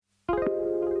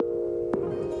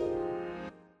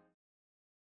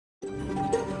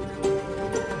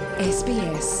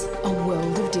SBS, a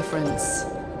world of difference.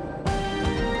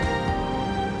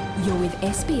 You're with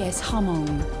SBS Hmong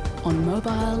on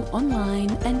mobile,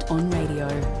 online and on radio.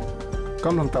 ก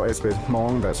ำลังต่อ SBS มอ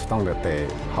งแต่สต้องเลือเตะ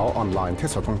เขาออนไลน์ที่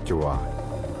สต้องจัว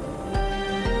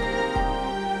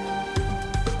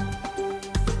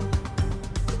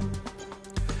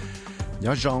ย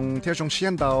าจงเที่ยวจงเชีย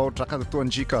นดาวจากการตัว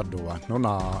จีก็ดูนู่น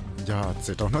น่ะยา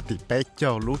จิตตรงนั้นติเป๊ะเจ้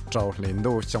ารู้เจ้าเล่น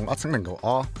ดูจงอัดสังหนึ่งก็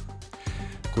อ๋อ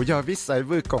กูอยากวิสัย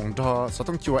วิกงดอส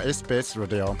ต้องจัว SBS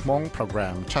Radio มองโปรแกร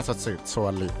มชาติสื่อส่ว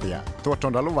นลิเดียตัวจ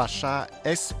งดาวว่าชา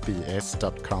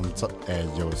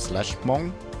sbs.com.au/mong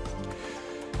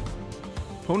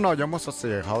ผู้น้อยยังมั่ว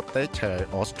สื่อเขาเตะเชย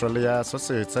ออสเตรเลีย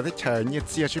สื่อจะได้เชยเนี่ยเ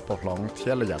จียชิปปลงเที่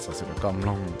ยวระยะสื่อกำ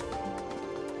ลัง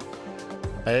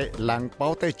เป๊ะหลังเป้า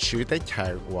ได้ชื่อได้เช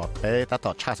ยว่าเป๊ะตัดต่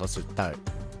อชาติสื่อเตะ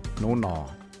นู่นน่ะ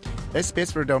SBS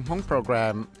Radio มองโปรแกร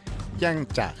มยัง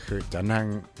จะคือจะนั่ง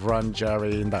รันจา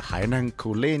รีนแต่หายนั่งคู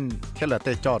ลินที่เราไ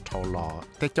ด้จ่อทอลอ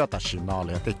ได้จ่อตัดสินนอเล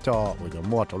ยได้จ่อว่าอย่า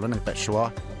มัวตัวนั่งแต่ชัว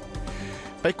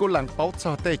ไปกูหลังเป้าจ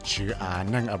ะได้ชื่อ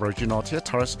นั่ง Aboriginal ที่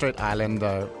Torres Strait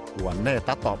Islander วันนี้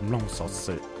ตัดตอบลงสด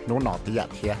สื่อนู้นหนอที่อยาก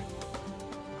เที่ย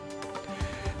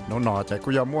นู้นหนอใจกู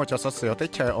อย่ามัวจะสดสื่อได้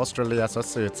เจอออสเตรเลียสด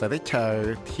สื่อจะได้เจอ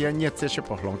เที่ยเนี่ยเจ้าชิบ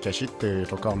ลงเจชิตือ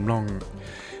ตัวกำลง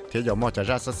ที่有麼就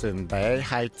讓實現俾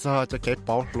係做就幾保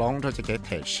lon就幾提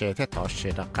示ที่ต่อเสี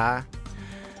ยดก้า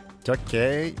จะ幾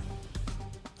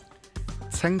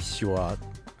清楚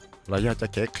แล้ว又จะ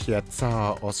幾เคลียร์做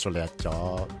ออสเตรเลียจะ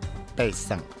背上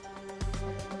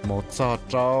冇做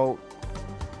做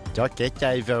จะ幾ใจ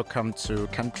welcome to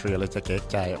country เลยจะ幾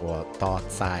ใจว่าต่อ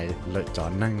ใจเลยจะ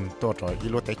นั่งตัวตัวอี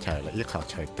ลูกได้เฉยเลยอีเขา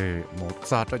เฉยตื่น冇做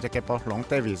จะ幾保lonไ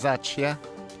ด้วีซ่าเชีย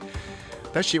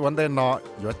แต่ชีวันเดนเนาะ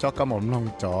อยู่เจ้าก็มุ่งลง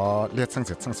จอเรียกทั้ง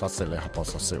สิทธิ์ทั้งสอดสิเลยครับพอ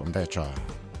สอดสิวันเดนจ้า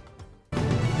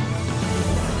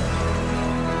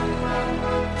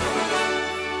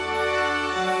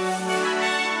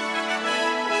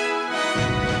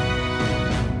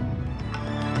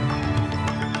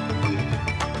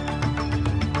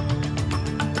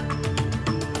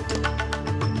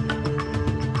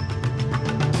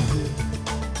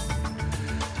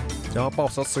จะบอก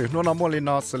สื่อนู่นน่ะมัวลิ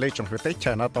นอสเลยจงคือได้เจ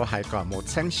อนะตัวหายก่อนหมด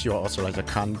เส้นชัวออสเตรเลีย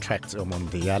contract อุม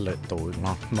เดียเลยตัว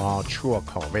นอชัวโ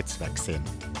ควิดวัคซีน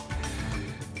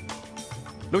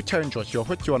ลูกเชิญชัว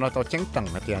หัวชัวนะตัวเจ้งตัง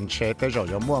นะเตียนเชตแต่เรา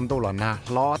อยู่ม่วนดูแล้วนะ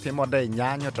ล้อที่มัวได้ย้า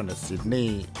ยอยู่จนถึงซิดนี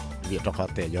ย์เวียดเขา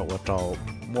เตะอยู่ว่าเรา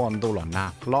ม่วนดูแล้วนะ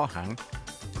ล้อหัง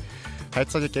ให้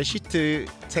จะเกี่ยวชิด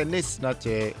เทนนิสนะเจ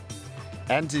แ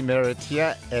อนดี้เมริเทีย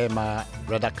เอมา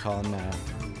ราดาคอน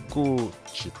กู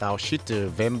ชิดาวชิด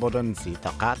เวมเบิลดันสิต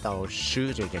ากาดาวชื่อ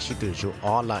เรื่องชิดจูอ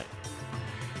อลเลย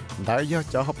ได้ยอด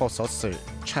จะเขาบอกสื่อ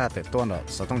ชาติตัวน่ะ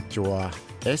จะต้องจัว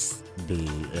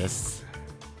SBS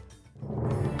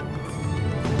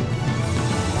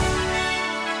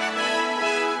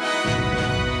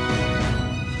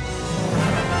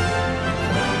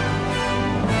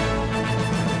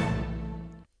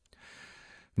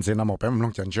จริงๆนะผมเป็นล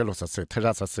งจันทร์ลูกสื่อที่เร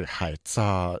าสื่อหาย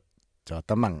จะ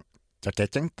ตั้งมั่งจะแก้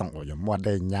จังต้องอยู่มัวไ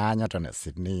ด้ย้ายจนถึงซิ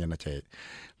ดนีย์นะเจ้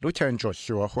รู้เชิญจวด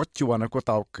ชัวหัวจวนนะกูเ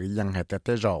ตาคือยังให้แ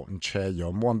ต่เราเชื่ออยู่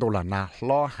มัวดูละนะ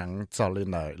ล้อหังจะเลย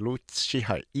นะรู้ชี้ใ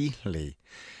ห้อีเลย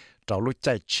เรารู้ใจ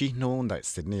ชี้นู้นใน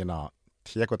ซิดนีย์นะ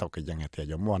ที่กูเตาคือยังให้แต่อ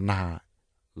ยู่มัวนะ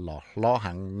ล้อ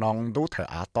หังน้องดูเธอ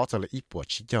ต่อจะเลยอีปวด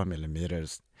ชี้เจ้ามิลลิเมตร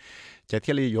จะ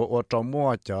ที่เลยอยู่ตัวมัว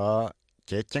จะแ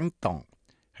ก้จังต้อง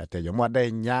ให้แต่อยู่มัวได้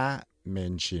ย้ายเม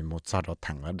นชีมุดจะเรา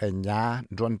ถังได้ย้าย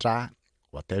รวนจ้า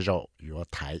ว่าแต่เราอยู่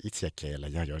ไทยอีเสียเกลย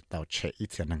อยู่เตาเชอี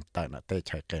เสียนังเตนะแต่เช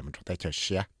เกมันทุกแต่เชเ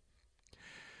ชีย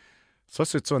ส่วน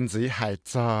สุดส่วนจีให้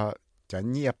จะ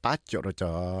เนี่ยป้าจุดเราจะ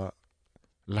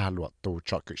ลาหลวดตูจ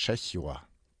อดคือใช้ชัว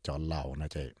จะเหล่านะ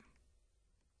เจ้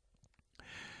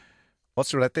ออสเ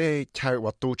ตรเลียแต่ใช้ว่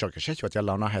าตูจอดคือใช้ชัวจะเห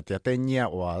ล่านะให้แต่เนี่ย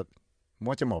ว่ามั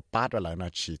วจะหมดป้าด้วยแล้วนะ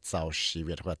ชีเจ้าชี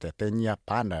วิตว่าแต่เนี่ย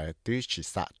ป้าเนี่ยตื้อชี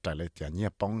สะแต่เลยแต่เนี่ย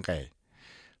ป้องไง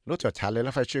รู้จักชาเลยแ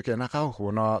ล้วไฟชื่อเกี่ยนะเข้าหู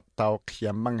เนาะเตาเขีย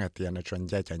มมั่งเตียนชวนใ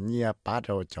จจะเงียบป้าเร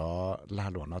าจะลา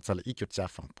หลวงเนาะจะเลยอีจุดจะ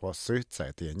ฝั่งปัวซื้อใจ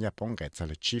เตียนเนี่ยป้องกันจะเ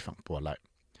ลยชี้ฝั่งปัวเลย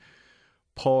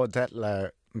พอได้เลย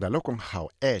แต่ลูกของเขา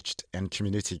Aged and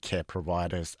Community Care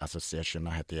Providers Association น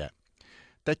ะเตีย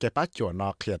แต่แกป้าจวดเนา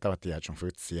ะเคลียร์ตัวเตียจงฟื้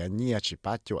นเสียเนี่ยจีป้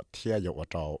าจวดเที่ยอยู่ว่า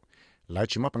เราแล้ว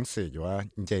จีมาปังเสียอยู่ว่า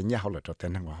ใจเนี่ยเขาเลยจะเต้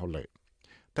นทั้งว่าเขาเลย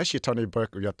แต่ชีทอนี่เบิร์ก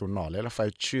อยู่ตัวหน่อเลยแล้วไฟ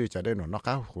ชื่อจะได้หนุนเนาะเ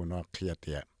ข้าหูเนาะเคลียร์เ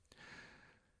ตีย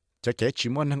จะเก๋ชิ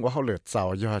มวันนึงว่าเขาเหลือเจ้า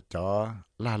ย่อจะ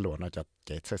ลาหลวงจะเ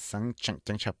ก๋จะสัง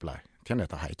จังชับเลยที่ไหน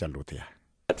ต่อหายจะรู้เดีย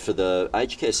For the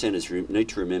aged care centres need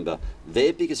to remember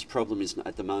their biggest problem is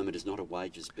at the moment is not a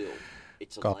wages bill.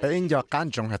 có bên do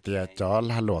can trong hạt địa cho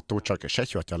là lúa tu cho cái sách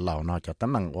cho lão nó cho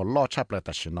tấm bằng lo chắp lại,แ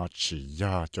ต่是 nó chỉ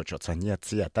do cho sản nghiệp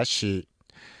gìแต่是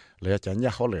เลยจะเนี่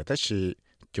ยเขาเลยแต่是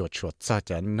就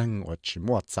能我去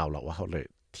摸早了我好เลย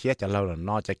贴จะเรา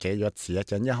nóจะเกี่ยวเสีย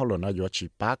จะเนี่ยเขาเลยnó有去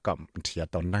八个贴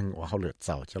到能我好เลย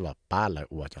早就了八了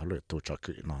我就เลยtu cho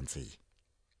cái non gì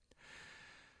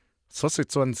số sự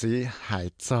chuẩn gì hay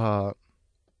cho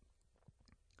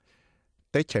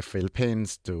tới chế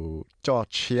Philippines từ cho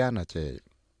chia là chế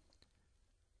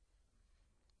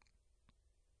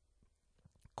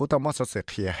cú tao mất sự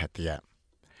kia hết tiệt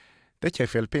tới chế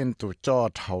Philippines từ cho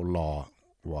thầu lò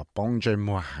và bông chơi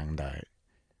mua hàng đại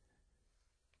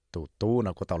từ tu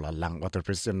nó cú tao là lăng và từ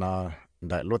president nó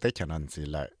đại lúc tới chế nên gì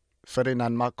lại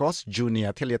Ferdinand Marcos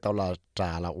Junior thì tao là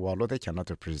trả là và lúc tới chế nó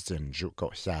từ president dụ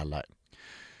cậu xa lại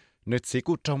nếu chỉ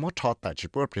cú trong một thọ tại chỉ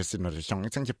bữa president thì trong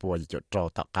những cái bữa gì cho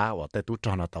tạo cá và tại tu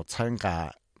cho nó tạo thành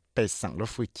cả被上了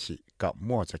飞起搞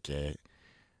摸这个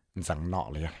rằng nọ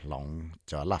เลยlòng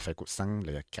cho là phải cuộc sốngเ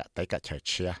ลยcả tới cả chơi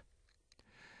chia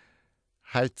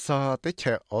hay cho tới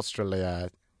chơi Australia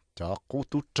cho cú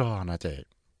tu cho nó chứ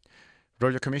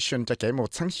Royal Commission cho cái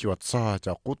một sáng hiệu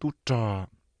cho cú tu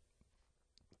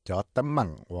cho tấm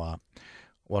bằng và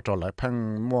我做来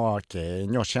碰我给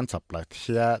鸟先执来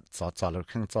贴，早了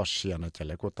看早些呢，就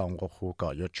来个当我胡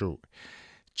搞要做，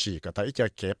几个到一家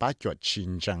给把脚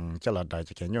紧张，就来带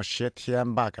就给鸟些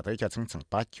天把个到一家层层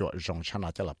把脚融上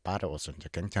来，就来把的我说就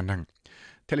更加能，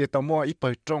这里到我一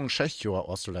百种些学，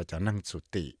我说来就能做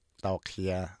地到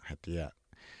贴还的，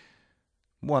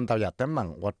我到也等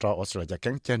忙，我做我说来就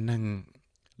更加能，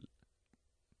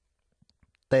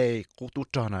对古都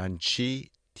做难去。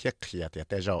thiết kia thì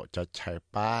tại rồi cho chạy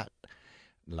ba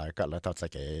lại cả là tao sẽ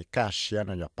cái cá xe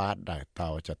nó ba đại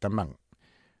tàu cho tấm bằng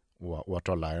và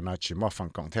cho lại nó chỉ một phần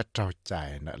công thiết trâu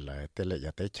chạy nữa là tới lại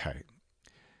giờ tới chạy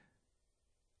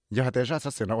giờ tới ra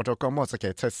sự nó cho có một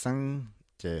cái thiết sinh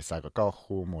chỉ sai có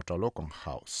khu một chỗ lúc còn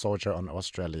hậu Soldier on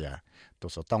Australia tôi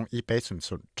số tông y tế xuân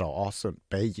cho xuân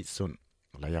bé dị xuân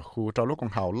là giờ khu chỗ lúc còn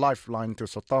hậu Lifeline tôi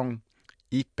số tông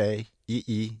y tế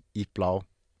y plow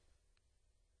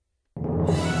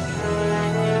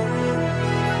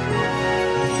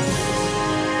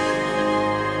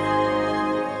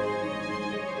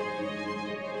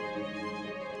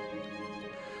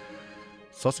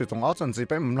số sự tung áo chân gì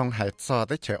bên mông hải cho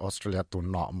tới chơi Australia tụ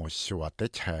nọ một xíu tới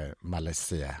chơi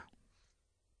Malaysia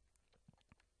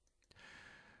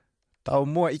tao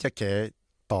mua ít cái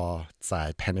tàu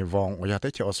tại Penny Wong 我要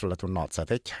tới chơi Australia tụ nọ tại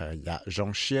tới chơi ya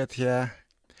rong xia thia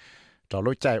tao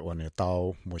lúc chạy 我呢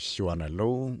到một xíu呢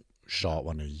lúc rõ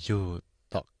我呢有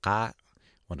到cá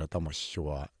我呢到một xíu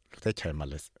tới chơi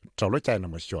Malaysia tao lúc chạy 呢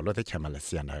một xíu lúc tới chơi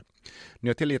Malaysia này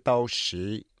nếu thì tao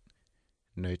chỉ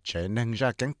nơi chế nâng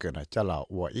ra cánh cửa này cho là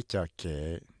của ít cho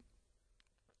cái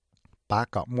ba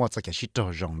cọ mua cho cái shit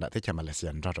rong đã tới chơi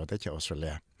Malaysia rồi tới chơi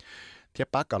Australia thì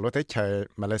ba cọ lúc tới chơi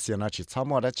Malaysia nó chỉ sau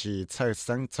mua đã chỉ chơi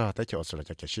sáng cho tới chơi Australia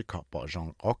cho cái shit cọ bỏ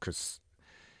rong AUKUS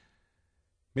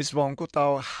Miss Wong cũng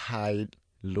tao hay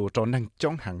lú cho nâng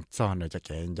trong hàng cho nơi cho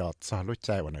cái giờ cho lúc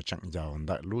chơi và nơi chẳng giờ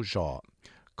đợi lú rõ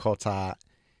khó ta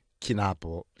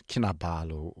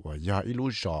Kinabalu 我要一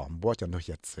路上我就那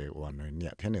些字我那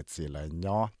热天的字来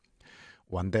鸟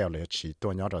วันเดียวเลยชีตั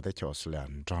ว鸟เราได้จอสแล้ว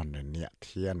จอนเนี่ยเ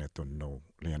ทียนตัวนู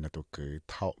เรียนตัวคือ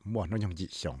เท่าม้วนน้องยิ่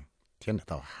งชงเทียน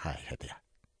ตัวหายเหรอ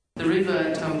The river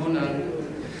Tambuna,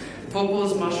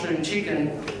 Popo's mushroom chicken,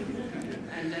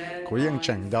 and then กูยัง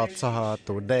จังยอดจะ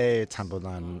ตัวได้ทำบุญ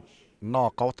นอ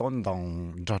กเขาต้นดง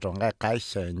จอดงใกล้เ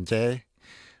ส้นเจ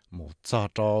một giờ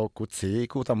cho cú chỉ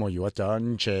cú ta một yếu cho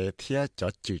anh chế thiết cho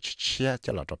chữ chia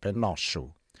cho là cho bên nọ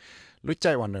sủ lúc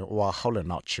chạy vào nữa và hậu là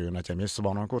nọ chữ là chỉ biết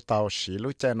số nó cú tao xí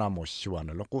lúc chạy nó một xíu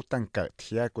nữa lúc cú tăng cỡ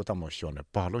thiết cú ta một xíu nữa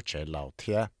bỏ lúc chạy lâu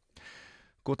thiết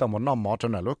cú ta một nọ mỏ cho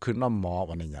nó lúc cứ nọ mỏ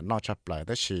và này nọ chấp lại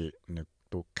đó xí nữa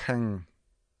tụ khăn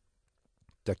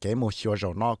cho cái một xíu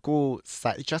rồi nó cú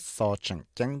sai chất so chẳng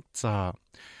chẳng cho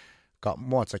có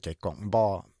mua cho cái cọng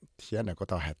bò thiết này cú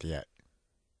tao hạt thiết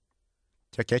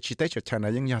cho cái chi tiết cho thằng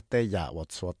này những nhà tây giả và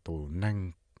số tụ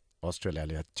năng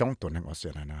Australia trong tụ năng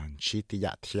Australia là chi tiết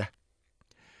giả thiệt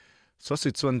số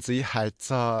sự chuẩn gì hay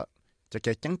cho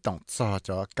cái chứng tổng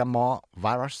cho cái mỏ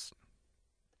virus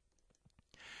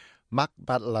mắc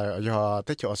bắt là do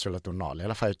tới cho Australia tụ nọ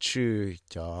là phải chữ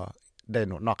cho đây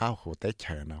nó cao hồ tới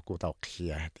chờ nó cụ tàu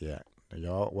kia thiệt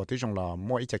do và tới trong là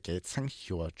mỗi cái sáng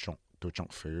hiệu trong tụ trong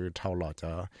phủ thâu là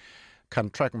cho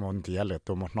contract mondial là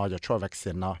tụ một nói cho cho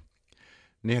vaccine nó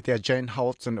เนี่ยที่ Jane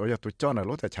Houghton 我要ตัวจ้าเนี่ย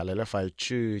รู้แต่ชาเลยแล้วไฟ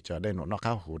ชื่อจะได้หนูนอกเข้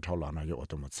าหูเท่าไหร่นะอยู่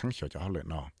ตัวมันชั้งเขียวจะเขาเลย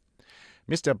เนาะ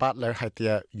Mr. Butler ให้ที่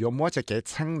ยมัวจะเกิด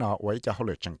ชั้งเนาะไว้จะเขาเล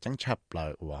ยจังชับเลย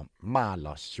ว่ามาห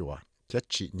ล่อชัว chết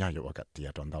chỉ nhauอยู่กับเตีย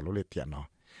ตอนเรารู้เลยเตียเนาะ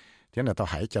เตียเนี่ยเรา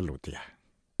หายจะรู้เตีย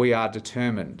We are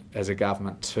determined as a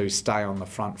government to stay on the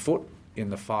front foot in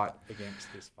the fight against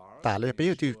this virus. แต่เลยไปอ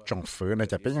ยู่ที่จงฝืนเนี่ย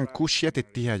จะเป็นยังกู้เสียติ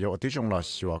เตียอยู่ที่จงเรา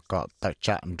ชัวก็แต่จ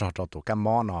ะรอตัวกันม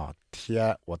อเนาะเทีย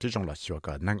ว่าที่จงเราชัว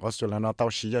ก็นั่งออสเตรเลียเนาะ到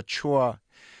时要ชัว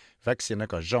วัคซีน那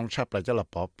个用出来就了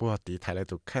保护地台来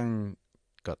都看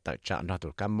个大家那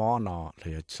都感冒呢，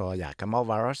例如说呀感冒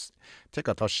virus， 这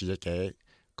个到时个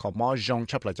感冒用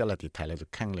出来就了地台来都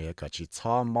看了个是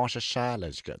草毛是啥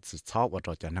了这个是草我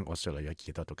着就能我说了有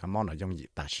几多都感冒呢容易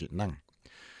大是能。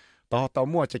到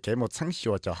末จะเกี่ยวกับชั้นชั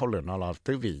วจะเขาเหลือเรา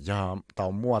ตัววิยา到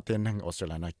末เดือนนึงออสเตร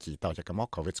เลียนะกี่到จะ感冒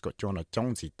COVID ก็จงเราจง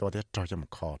จีตัวเดียวจะมัน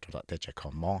คอตัวเดียวจะ感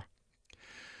冒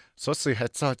所以係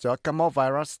就感冒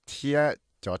virus ที่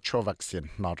cho cho vaccine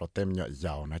nào đó tiêm nhọ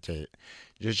giàu nó chỉ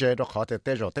giờ đó khó để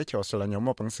tới rồi tới chỗ là nhiều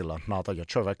một bằng sự là nào đó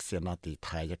cho vaccine nó thì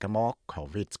thay cho cái mỏ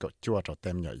COVID có chua cho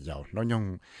tiêm nhọ giàu nó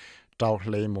dùng trâu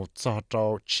lấy một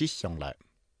trâu chỉ xong lại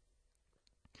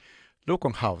lúc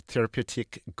còn học Therapeutic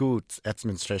Goods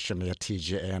Administration là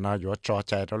TGA nó có cho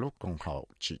chạy đó lúc còn học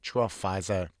chỉ chua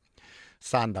Pfizer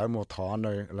sản đỡ một thọ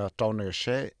nơi là trâu nơi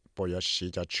sẽ bây giờ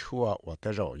chỉ cho chua và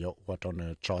tới rồi yo và trong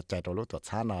này cho chạy đầu lúc đó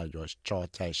sáng nào yo cho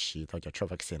chạy chỉ thôi cho chua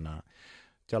vaccine na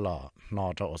cho là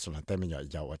nó cho Australia tới mình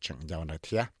giàu và chừng giàu này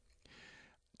thiệt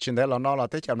chuyện đấy là nó là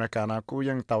tới trong cái nào cũng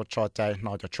ยังtàu cho chạy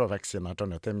nó cho chua vaccine na trong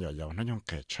này tới mình giàu nó dùng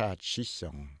cái cha chỉ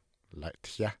xong lại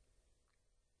thiệt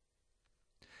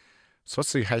số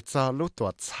sự hay cho lúc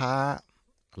đó xa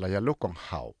là lúc còn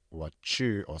hậu và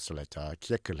chưa Australia cho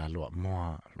kia cứ là lụa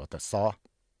mua lụa tự so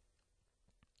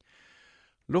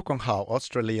lúc còn học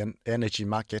Australian Energy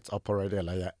Markets Operator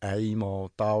là AEMO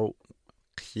tàu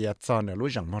kia cho nên lúc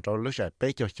rằng mà tàu lúc sẽ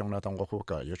bây giờ trong đó tàu có khu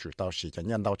cỡ yếu chủ tàu chỉ cho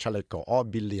nhân tàu trả lại có $1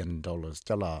 billion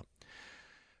cho là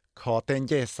khó tên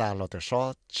dễ xa là từ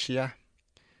số chia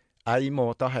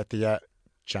AEMO tàu hay thì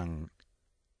chẳng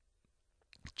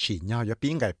chỉ nhau cho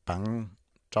biến cái bằng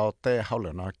cho tê hậu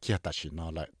lượng nó kia ta chỉ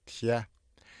nó lại thiệt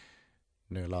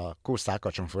nếu là cú xã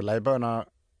của政府 Labor nó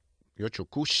yếu chủ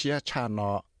cú xia cha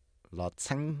nó là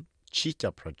chẳng chỉ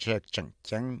cho project chẳng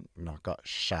chẳng nó có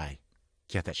sai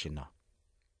kia ta chỉ nó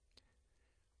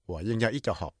và nhưng ít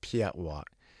cho học phía và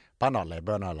bắt nó lại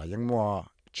bên nó là những mua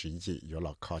chỉ gì yếu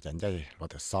là khó chẳng dây là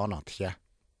được số nó thiệt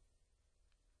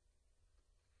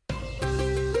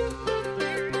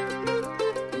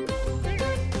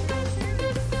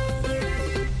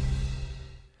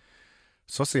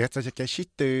số sự cho cái shit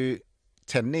từ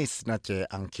tennis na che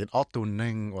angkin auto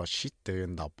neng wa shit từ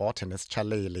na ball tennis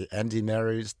chale le Andy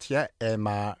Murray tia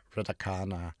Emma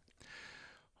Raducanu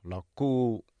la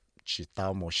ku chỉ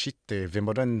tao một shit từ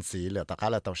Wimbledon gì là tất cả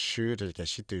là tao shoot từ cái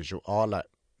shit từ ju all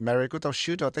Murray ku tao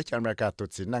shoot tới cho America tụi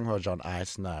chỉ năng ho John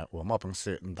Ice na wa mo bằng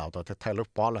sự tao tao thay lúc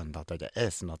ball tao tao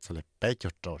cái S nó sẽ bé cho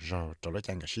cho lấy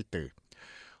cái shit từ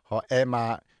họ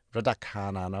Emma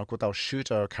Raducanu nó ku tao shoot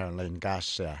cho Caroline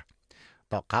Garcia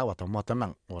tao cá và tao mua tấm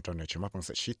mạng và trong này chúng ta bằng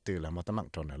sự shit từ là mua tấm mạng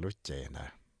trong này lúc trẻ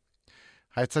nè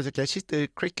hay sao cái shit từ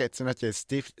cricket là cái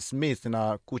Steve Smith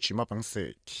là cú chỉ mua bằng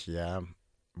sự thì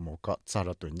một cái sao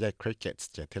là tụi nhảy cricket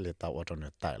chỉ thế là tao ở trong này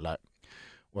tại lại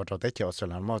và trong đấy kiểu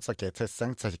Australia mua sao cái thế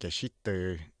sáng sao cái shit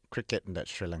từ cricket tại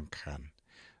Sri Lanka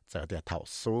giờ để thảo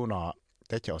số nó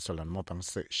đấy kiểu Australia mua bằng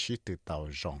sự shit từ tao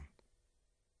rong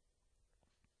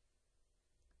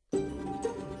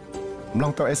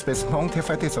long tàu SBS Hong theo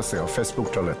phải theo dõi Facebook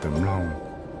cho là tụm long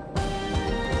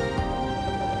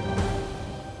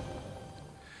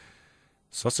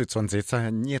số sự chuẩn bị cho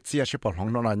nhiều chia sẻ bảo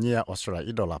Hong nó là nhiều Australia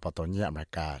ít đô la bảo tàu nhiều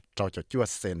America cho chúa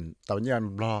sen tàu nhiều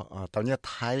lo tàu nhiều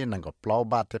Thái năng có bao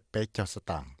ba thế bé cho sự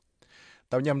tăng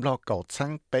tàu nhiều lo cầu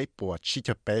sáng bé bùa chỉ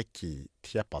cho bé kỳ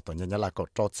thì bảo tàu nhiều là cầu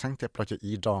cho sáng thế bao cho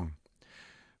ý dong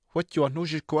huống chúa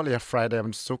nuôi qua là Friday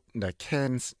and Suk the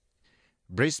Cairns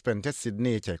Brisbane ที่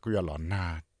Sydney จะกูอยากหลอนนา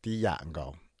ที่อย่างก็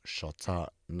ชดจะ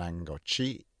นั่งก็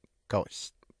ชี้ก็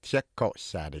เทียบก็ช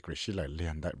าดีกว่าชี้เลยเรี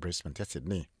ยนได้ Brisbane ที่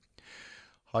Sydney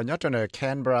หอยจนใน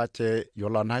Canberra จะอยู่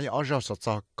หลอนนาอ๋อชดจ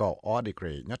ะก็อ๋อดีกว่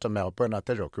าเนี่ยจะ Melbourne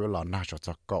ที่อยู่กูหลอนนาชดจ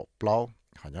ะก็เปล่า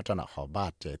หอยจนในฮอบา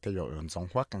ร์จะที่อยู่อื่นสอง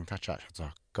หัวกันถ้าจะชดจะ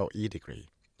ก็อีดีกว่า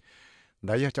ไ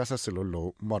ด้ยังจะสื่อรู้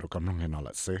ๆมาดูกำลังเงินอะไร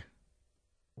สิ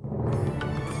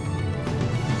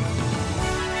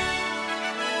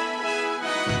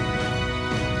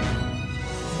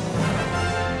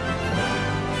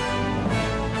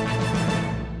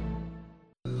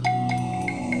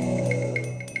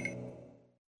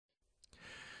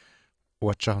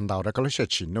ว่าจะดาวได้ก็เลยเชื่อ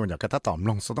ชินนู่นอยากจะตอบล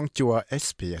งสุดต้องจัว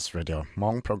SBS Radio มอ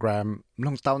งโปรแกรมล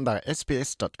งดาวน์ได้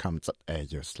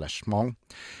sbs.com.au/mong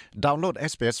ดาวน์โหลด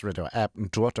SBS Radio App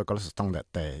จัวตัวก็เลยสุดต้องได้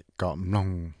แต่ก็ลง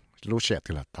รู้เชื่อ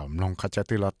ที่ละตาวลงเข้าใจ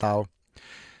ที่ละตาว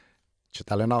chỉ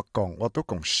ta lên nó còn tôi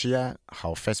cũng share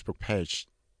hậu Facebook page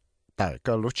tại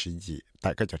cái lúc chỉ gì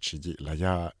tại cái chỉ gì là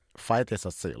do phải để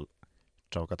sự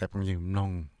cho cái tập như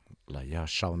nông là do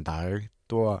sau đó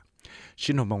tôi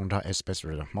xin hồ mong ra SBS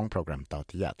Radio mong program tạo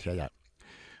thì dạ thì dạ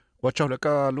và cho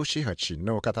cái lúc chỉ hơi chỉ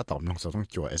nô cái ta tóm nông số trong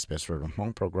chuột SBS Radio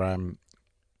mong program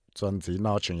chuẩn gì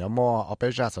nó chỉ có mua ở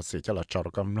bên ra sự cho là cho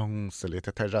cái nông xử lý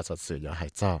theo ra sự giờ hay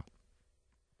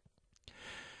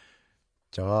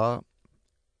cho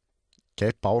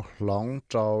cái bảo lòng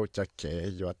cho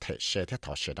cái do thể chế theo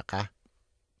thọ chế đó cả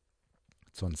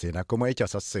chuẩn gì là cũng mấy cho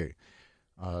sự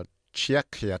chia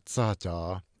kia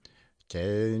cho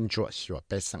cái chuột chuột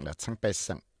bê sang là sang bê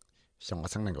sang xong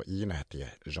sang năng của ý này thì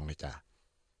dùng để trả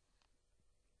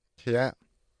thì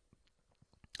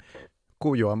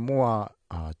cú yo mua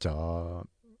cho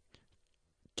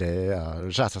cái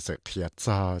ra sự kia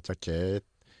cho cái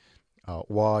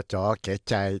cho cái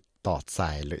tráiต่อใจ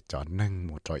เลยจอนึ่งหม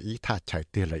ดจออีท่าใช้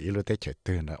เตือนเลยอีรู้ได้ใช้เ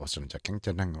ตือนนะอสมจะกังจ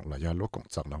ะนั่งเลยยาลูกกง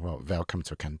จังแล้วว่า welcome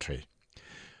to country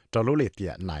จอรู้เลยเดี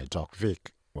ยนายจอกวิก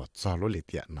ว่าจอรู้เลยเ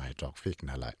ดียนายจอกวิก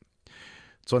นั่นแหละ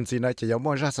ส่วนสิ่งนั้นจะยังไ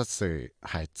ม่ราชสื่อ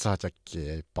หายจะเกี่ย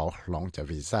วปอลองจะ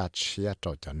วีซ่าเชียจ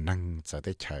อจะนั่งจะไ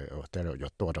ด้ใช้แต่เราอยู่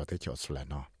ตัวเราได้เที่ยวสุดแล้ว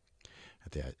เนาะ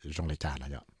เดี๋ยวรงเลยจานแล้ว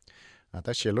เนี่ยแ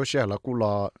ต่เชื่อรู้เชื่อแล้วกูร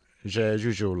อเจ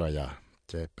ยูเลยอ่ะ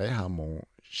จะไปหาหมู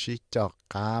ชิจอก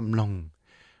กามลง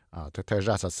theo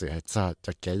ra sự hay cho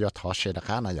cái do thọ sẽ đã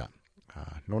khá này ạ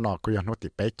nó nọ cứ nó thì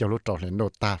bé cho lúc trò lên nó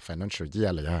ta phải nó sử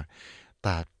dụng là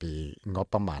ta bị ngõ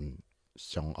ประมาณ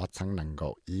xong ở sang năng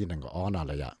gạo ý năng gạo nào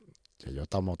là ạ chỉ có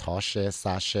tao một thọ sẽ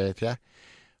xa sẽ thế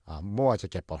mua cho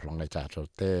cái bảo lòng này trả rồi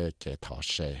để cái thọ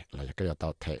sẽ là cái do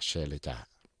tao thể sẽเลยจ้ะ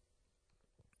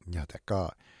nhàแต่ก็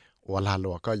ว่าลา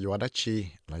ลัวก็อยู่ได้ชี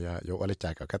làอยู่อะไรจ่า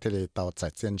ยก็ที่เราจ่า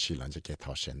ยเส้นชีหลังจากcái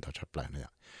thọ sẽ thọ chấp lại này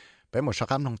ạ bé một số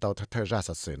cam nông tàu theo ra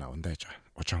sự nào vấn đề chứ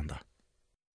ở trong đó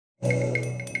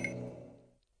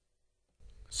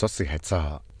số sự hay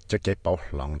cho cái bảo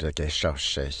lòng cho cái sau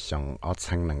sẽ xong ở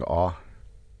sang năng ở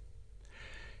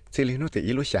chỉ lý nó thì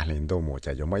ít lúc xa liền đâu mà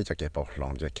cho mấy cho cái bảo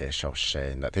lòng cho cái sau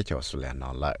sẽ là thế cho số lượng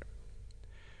nó lại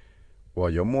và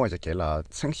có mua cho cái là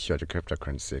sáng sớm cho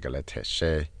cryptocurrency cái là thế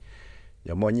sẽ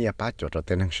có mua nhiều bát cho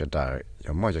tên năng sẽ đợi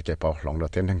có mua cho cái bảo lòng cho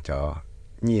tên năng cho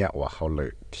nhiều và hậu lực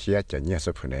thiết cho nhiều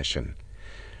supernation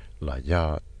là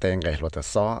do tên ngày luật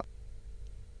số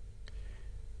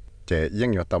chỉ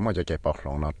những nhiều tấm cho cái bảo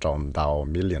lòng nó trong đầu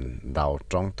million đầu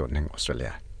trong tuần hình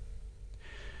Australia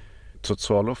chút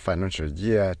số lúc phải nó chỉ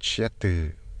chia chia từ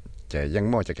chỉ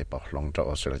những mua cho cái bảo lòng cho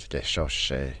Australia cho cái số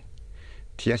sẽ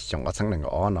thiết trong ở sang năng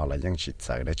ở nó là những chỉ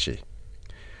giải đấy chỉ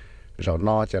rồi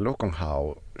nó chỉ lúc còn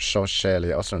hậu số sẽ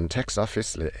là Australian Tax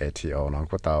Office là ATO nó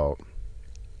có tàu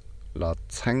là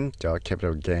tăng cho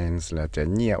capital gains làจะ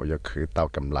nhiềuอยู่คือเตา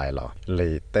กำไรหรอเล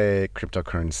ยแต่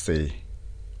cryptocurrency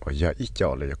ว่าอย่าอีจอ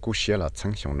เลยกูเชื่อละทั้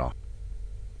งชงเนาะ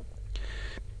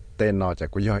แต่นอกจาก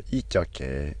กูอย่าอีจอแก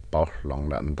เป่าลง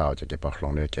แล้วดาวจะแกเป่าล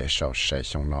งเลยแกชอบใช้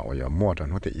ชงเนาะว่าอย่ามั่วจน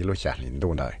หัวแต่อีลูกชาลินดู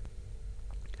ได้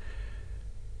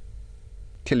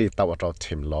ที่ลีเตาเรา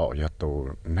ทิมล้ออย่าตัว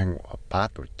นั่งว่าป้า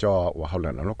ตัวจ่อว่าเขาเล่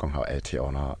นลูกของเขา ATO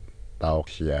เนาะเตา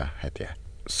เคียให้เดีย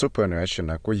superannuation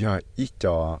นะกูอย่าอีจ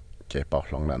อcái bảo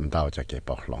lòng là đào cho cái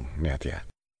bảo lòng nè thì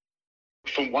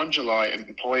From 1 July,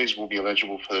 employees will be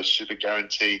eligible for the super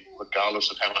guarantee regardless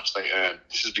of how much they earn.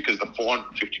 This is because the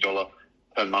 $450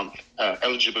 per month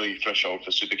eligibility threshold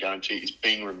for super guarantee is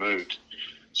being removed.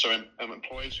 So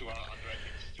employees who are under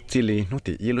ที่ลีนู้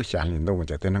ติอีลูกชาลินดูมัน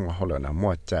จะเต้นนั่งว่าเขาเลยนะ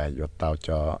มั่วใจอยู่เตาจ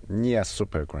ะเนี่ย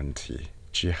super guarantee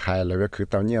ที่ไฮเลยก็คือ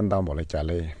เตาเนี่ยเตาหมดเลยจ้ะเ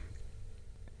ลย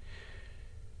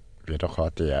เวียดขอ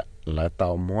เตียแล้วเตา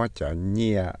มั่วจะเ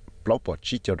นี่ยปลอบปอด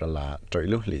ชี้เจ้าดลาโดย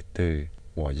ลูกหลีตือ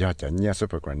ว่าอยากจะเนี่ยซู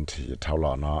เปอร์กรันทีเท่าหล่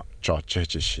อเนาะจอดเจ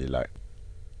จิชีเลย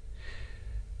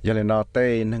ยังเลยเนาะเต้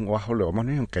นึงว่าเขาเหลือมันไ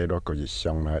ม่ยังไกลดอกก็ยิ่งช่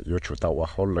องนะอยู่ชุดเตาว่า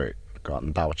เขาเลยก่อน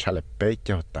เตาชาเลเป๊ะเ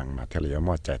จ้าตังมาเทลีย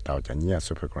มั่วใจเตาจะเนี่ย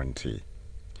ซูเปอร์กรันที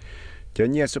จะ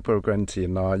เนี่ยซูเปอร์กรันที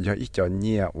เนาะอยากอีจะเ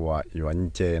นี่ยว่าอยู่อัน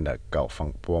เจน่ะเก่าฝั่ง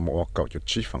ปัวมาว่าเก่าจุด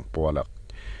ชี้ฝั่งปัวแล้ว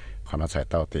ขณะใส่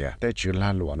เตาเตียแต่จุดลา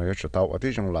หลวงเนาะอยู่ชุดเตาว่า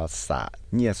ที่จงลาสา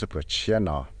เนี่ยซูเปอร์เชียเ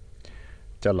นาะ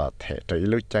cho là thể tới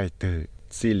lúc chạy từ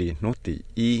xí lì nốt tỷ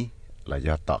y là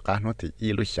do tỏ cá nốt tỷ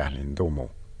y lúc xả lên đồ mù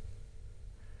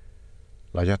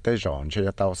là do tới rộn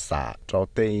cho tao xả cho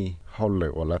tới hậu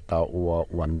lửa là tao ua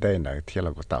vấn đề này thì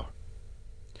là của tao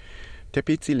thế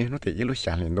bí xí lì nốt tỷ y lúc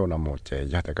xả lên đồ là một chế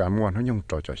do tới cái mua nó nhung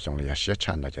trôi cho xong là sẽ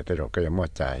chăn là cho tới rồi cái mua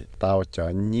chạy tao cho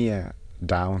nhia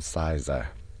downsizer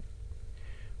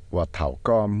và thảo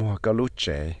có mua cái lúc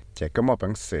chế chế có một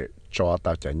bằng sự cho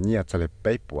taoจะเนี่ยจะเลยไป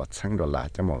ปวดชั้งดอลลาร์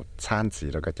จะหมดชั้นสี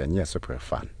แล้วก็จะเนี่ย super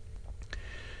fun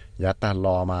ya ta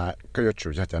lo mà cái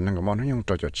chủ gia chẳng năng món nó dùng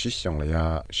cho chỉ xong là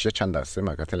ya sẽ chăn đỡ xí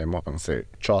mà có thể là mua bằng sự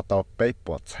cho tao bé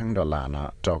bỏ $10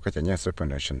 nó cho cái chẳng nhẹ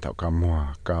superannuation thầu có mua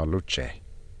có lúc trẻ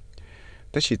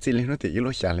แต่สิจิลินติอี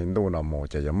ลุชาลินดูนะโม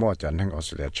จะยมอจะนั่งออสเ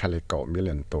ตรเลียชาลิโกมิลเล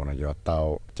นตัวนะยอเตา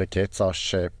จะเกจอเช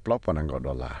ปลอบนังกด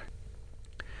อลลาร์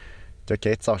จะเก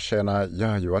จอเชนะย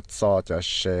ออยู่ว่าจอจะเ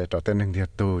ชตัวเต้นนึงเดียว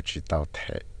ตูจีเตาเ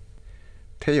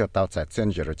ทยอเตาใจเส้น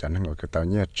จะรู้จะนั่งก็เตา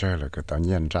เงียเจอเลยก็เตาเ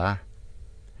งียนจ้า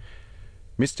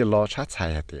มิสเตอร์ลอชาชั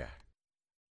ยเดีย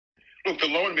Look,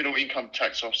 the low and middle income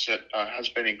tax offset has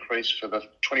been increased for the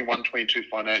 21-22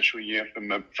 financial year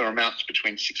for amounts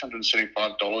between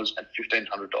 $675 and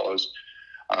 $1,500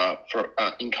 for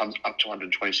incomes up to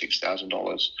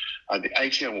 $126,000. The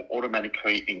ATO will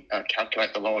automatically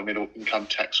calculate the low and middle income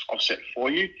tax offset for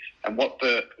you, and what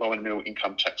the low and middle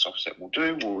income tax offset will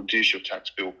do will reduce your tax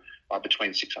bill by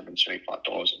between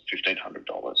 $675 and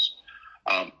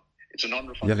 $1,500.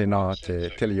 giờ lên nó thì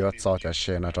thế là cho cho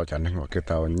xe nó cho nên ngồi cái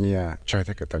tàu nhia chơi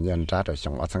thế cái tàu nhân ra rồi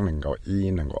xong ở sang nền gọi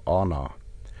y nền gọi o nó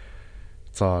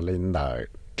cho lên đời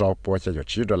cho bố cho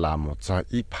chỉ đô la một cho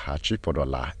ít phá chỉ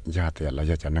 $1 giờ thì là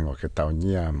giờ cho nên ngồi cái tàu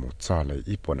nhia một cho là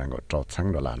ít $1 nền gọi cho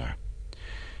sang $1 nè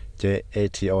chế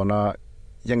ATO nó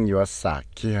ยังอยู่สาก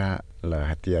เกียเลย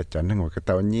เดียจะนึกว่าcái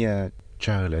tàu nhia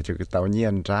chơiเลยจะcái tàu nhia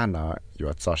ra nóอยู่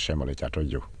cho xe màเลยจะตัว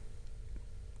อยู่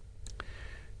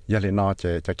giờ lên nó chỉ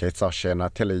cho cái cho xe nó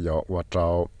thế là有我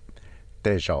找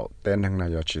带着带能呢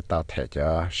要去到台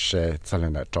家xe这里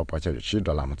呢找不着去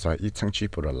到那么在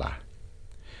$1,700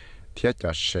贴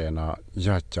着xe nó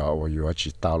要叫我要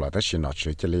去到了但是呢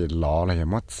去这里老了也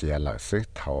没钱了是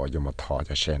头又没掏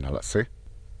着xe nó了是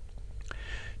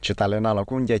去到了那老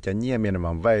公也叫你面的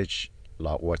嘛 wage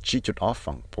了我7.2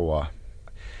放波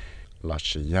là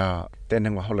chỉ ya tên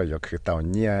năng hoa là do khử tàu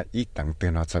nhia ít tăng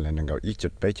tiền nó sẽ lên năng够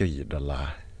$1.8chỉ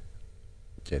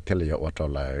thế là ở chỗ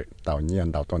là tàu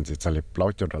nhiên tàu tuần chỉ sẽ lấy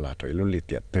bao nhiêu $, rồi luôn lịch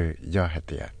tiệt từ do hết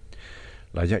tiệt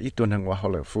là do ít tuần năng hoa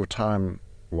là full time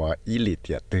và ít lịch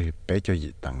tiệt từ bao nhiêu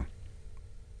gì tăng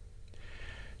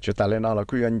chúng ta lên nó là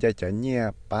cứ anh dạy cho nhia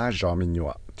ba giờ mình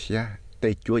nhọ thế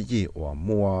để chúa gì và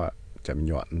mua cho mình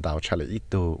nhọ tàu trả lại ít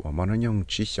tu và mà nó nhung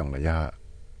chỉ xong là do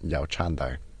giàu chan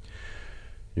đời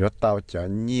yo tao cho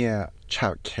nhia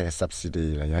child care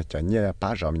subsidy là ya cho nhia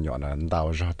ba giờ mình nhọ là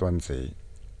tao cho tuần gì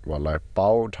và lại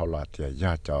bao thầu là thì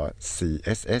ya cho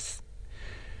CSS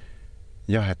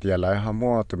ya hạt tiền lại họ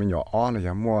mua tụi mình nhỏ on là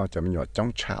ya mua cho mình nhỏ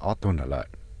trong cha ở tuần lại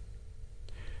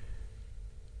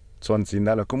ส่วนสิ่ง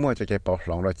นั้นเราก็มั่วจะเก็บป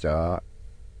ลองเราจะ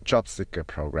job seeker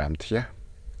program เทีย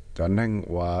จะนั่ง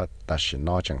ว่าตัดสินน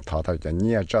อจังท้อแต่จะเ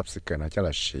นี่ย job seeker นะจะล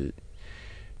ะสิ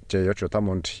จะ有主到问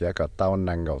题个到能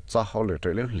够做好了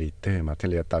对了理的嘛，这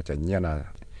里到这年呢，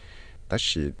但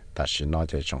是那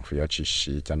这政府要去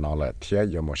试就拿了，贴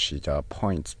有么试叫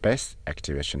points based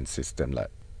activation system 了，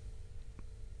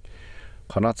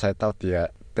可能才到底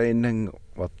对能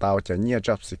我到这年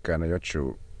job seeker 呢要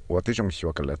主，我这种学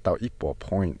个了到100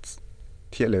 points，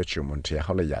 贴了主问题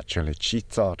好了也出来去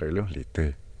做对了理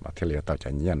的嘛，这里到这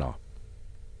年呢。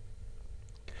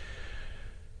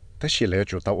但是了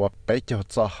主到我比较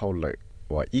做好了，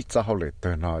我一做好了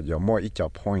对呢，有么一叫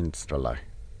points 的来。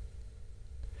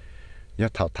要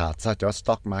淘汰在叫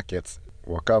stock markets，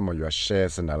 我个么有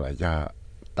shares 呢了要，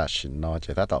但是呢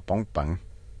就得到帮帮。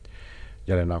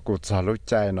有人呢，กู做รู้ใ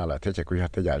จ呢了，ที่จะกูอยาก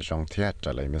จะอยากเทียจ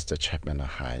ะเลย Mr. Chapman นะ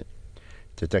หาย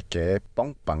จะเก็บ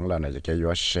帮帮了呢，จะเก็บ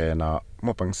有 share 呢，ไ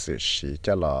ม่เป็นสิ่งจ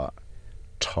ะละ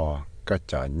ทอก็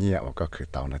จะเนี่ย我ก็คือ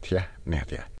เตานะเทียเนี่ย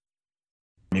เดีย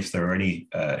If there are any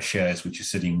shares which are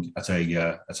sitting at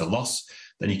a loss,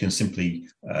 then you can simply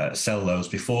sell those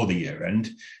before the year end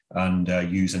and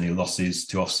use any losses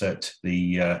to offset the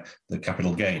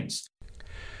capital gains.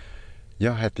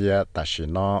 要係啲但是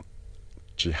呢，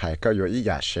只係個有一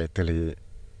樣嘢嘅哩，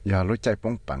要รู้ใจ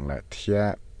幫幫了，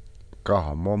啲個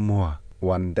好摸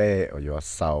one day 我要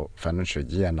收 financial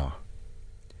year 呢。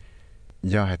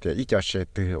giờ hay thì ít cho xe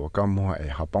từ我個mua ấy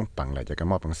họ幫bằng lại cho cái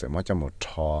mua bằng sự mua cho một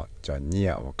trò cho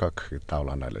nhiều我個khử tàu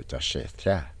là lại cho xe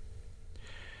thế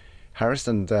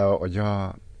Harrison đâu ở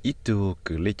giờ ít tu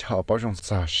cứ lấy cho bao nhiêu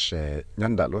cho xe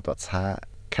nhân đạo lúc đó xa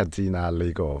Casino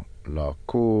Legal là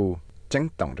cô chứng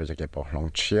tổng cho cái bảo lòng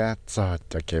chia cho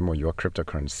cái một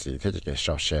cryptocurrency thế cái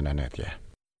cho xe này thế.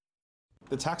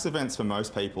 The tax events for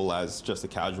most people as just a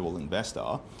casual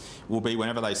investor will be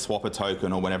whenever they swap a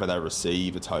token or whenever they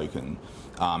receive a token.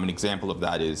 An example of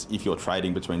that is if you're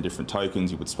trading between different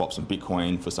tokens, you would swap some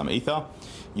Bitcoin for some Ether,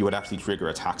 you would actually trigger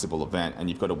a taxable event and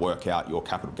you've got to work out your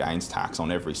capital gains tax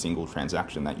on every single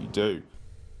transaction that you do.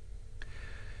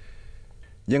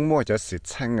 nhưng mua cho sự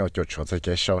tranh ở chỗ chỗ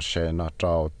cái sau xe nó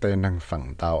trâu tên năng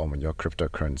phẳng tao ở một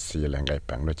cryptocurrency là ngày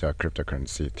bằng nó cho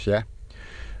cryptocurrency thế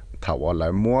thảo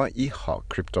lại mua ý họ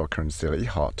cryptocurrency là ý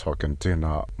họ token từ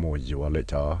nó mua yếu lại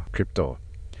cho crypto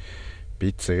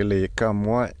bị xử lý cái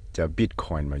mua cho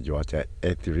bitcoin mà yếu cho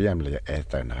ethereum là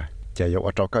ether nữa cho yếu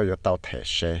ở chỗ cái yếu tao thể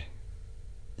xe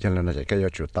cho nên là cái yếu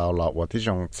chủ tao là ởที่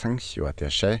trong sáng hiệu thể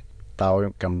xe tao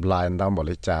cầm lại tao một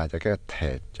lý trả cho cái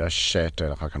thể cho xe trở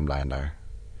là cầm lại nữa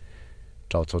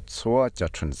cho chúa cho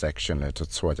transaction là cho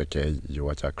chúa cho cái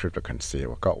yếu cho cryptocurrency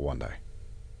và có vấn đề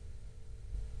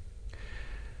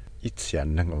ít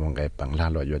tiền năng ở cái bằng la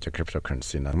lo yếu cho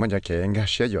cryptocurrency năng mà cái anh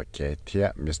sẽ yếu cái thì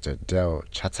Mr. Dell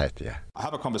chat sai thì I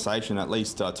have a conversation at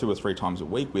least 2 or 3 times a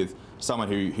week with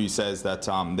someone who says that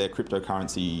their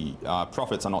cryptocurrency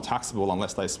profits are not taxable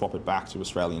unless they swap it back to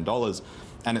Australian dollars,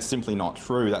 and it's simply not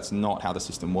true. That's not how the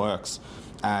system works,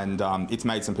 and it's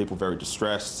made some people very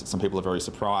distressed. Some people are very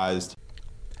surprised.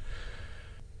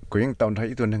 Quyển tông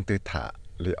thấy tôi năng từ thả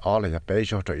li ó là bây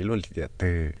giờ tôi luôn liệt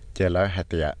từ chế lại hạt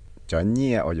địa cho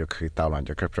nhiều ở chỗ khử tàu làm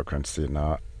cho cryptocurrency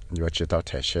nó vừa chỉ tao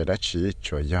thể chế đã chỉ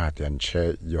cho gia tiền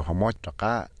chế vừa không mất tất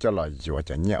cả cho là vừa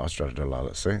cho nhiều Australia là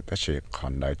sự đó chỉ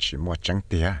còn lại chỉ mua trắng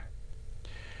tiền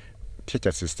thiết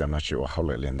chế system nó chỉ vào hậu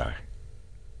liền đời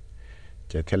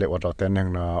chế thiết lệ ở đó tên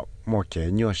năng nó mua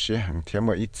cái nhiều sĩ hàng thiết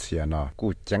mua ít tiền nó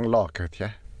cũng trắng lo cái thiết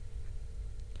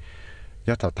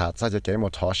do thảo thả ra cái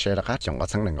một thọ xe là các trong các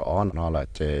sáng năng nó là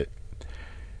chế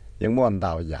những món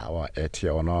đào dạo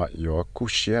ATO nó có cú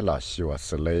xe là siêu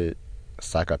xử lý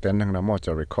sai cái tên năng nó mua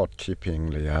cho record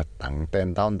keeping là tăng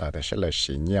tên down đó để sẽ là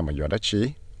xí nhẹ mà có đó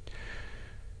chỉ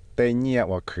tên nhẹ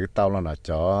và khử tao là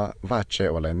cho vắt chế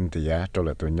và lên thì cho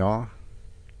là tụi nhỏ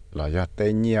là do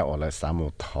tên nhẹ và là sao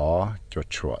một thọ cho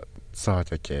chuột cho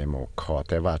cái một khó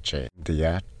để vắt chế thì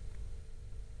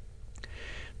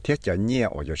thiết cho nhẹ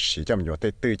và có xí cho mình có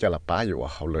thể tư cho là báอยู่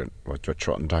hậu luyện và cho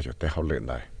chuột ra cho tới hậu luyện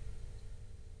này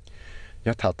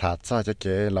do thảo thả ra cho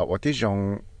cái là ởที่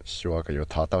trong xưa cái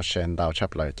thảo tao xem tao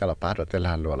chấp lại cho là bắt được tên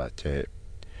là luôn là cái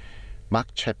Mark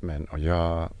Chapman ở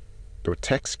do tu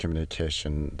text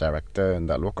communication director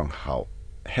đã lúc còn học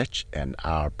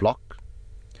H&R Block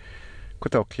cái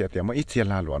tao kia thì mới ít tiền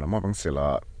là luôn mà bằng sự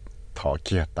là thảo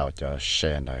kia tao cho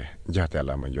share này do thế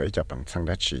là mình dùng cho bằng sang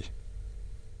đất chỉ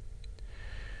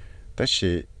แต่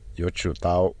是有主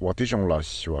导我ที่trong là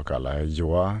xưa cái là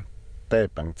有แต่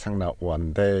บางครั้งเราวัน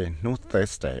เดย์นู้เท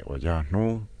สเดย์ว่าจะนู้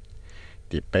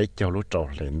ที่ไปเจ้ารู้จอ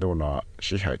เล่นดูเนาะ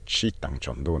สิเหตุชีตั้งจ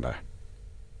นดูนะ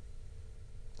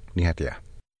นี่ฮะเดีย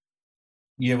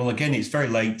Yeah, well, again, it's very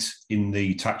late in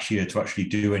the tax year to actually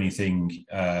do anything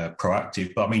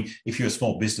proactive. But I mean, if you're a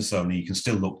small business owner, you can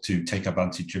still look to take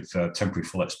advantage of temporary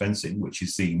full expensing, which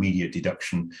is the immediate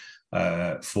deduction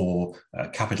for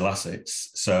capital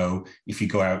assets. So if you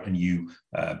go out and you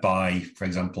buy, for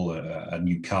example, a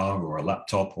new car or a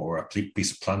laptop or a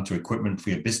piece of plant or equipment for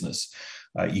your business,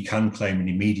 you can claim an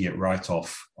immediate write-off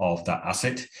of that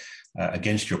asset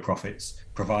against your profits,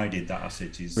 provided that asset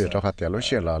is. Vì đó phát lúc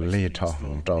xưa là lý thọ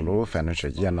trong lúc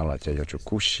financial year nó là chỉ có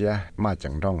cú xia mà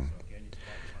chẳng đông.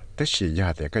 Tất nhiên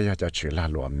giờ thì cái giờ chỉ là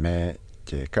luận mẹ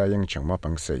chỉ cái những trường mà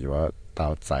bằng sự của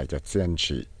tạo giải cho chiến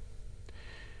trị.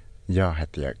 Giờ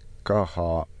thì có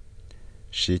họ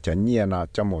chỉ cho nhiều nó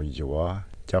cho một yếu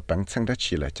cho bản thân đó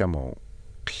chỉ là cho một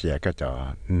kia cái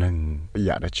cho nâng bây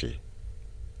đó chỉ.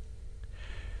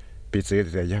 Bây giờ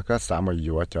thì giờ có sao mà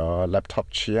yếu cho laptop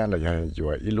chia là yếu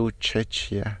ilu che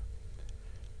chia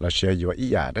là sẽ yếu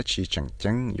ý đó chỉ chẳng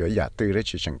chẳng yếu ý tư đó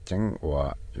chỉ chẳng chẳng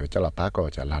và yếu cho là bác có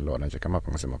cho là lộ này cho các bạn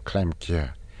bằng sự một claim kia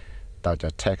tạo cho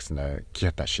tax này kia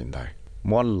ta xin đây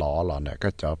mua lọ là này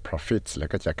cái cho profits là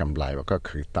cái cho cầm lại và cái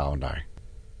khử tao này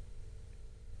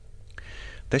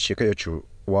thế chỉ cái chủ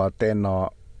và tên nó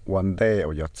one day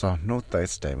ở yếu cho no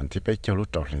Thursday mình thì phải cho lúc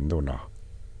đầu lên đâu nó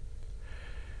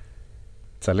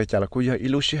giờ lấy cho là cúi giờ ít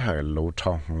lúc xí hơi lú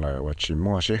thong là và chỉ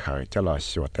mua xí hơi cho là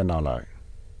sửa tên nào lại,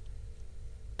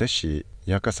 thế thì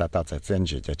giờ cái xã tạo ra chiến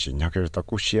dịch cho chỉ nhau cái tao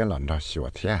cúi xí là nó sửa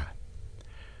thế,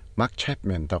 Mark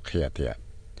Chapman tao kia thế,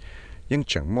 nhưng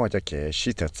chẳng mua cho cái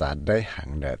xí thật ra đây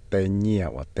hàng để tên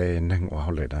nhiều và tên nâng và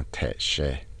họ lấy nó thể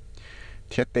xe,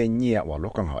 thế tên nhiều và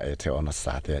lúc còn họ ấy thì nó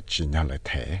xã thì chỉ nhau lại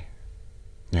thế,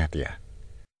 nghe chưa?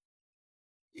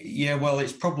 Yeah, well,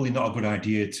 it's probably not a good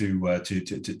idea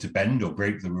to bend or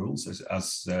break the rules,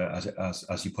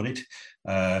 as you put it.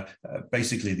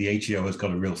 Basically, the ATO has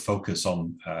got a real focus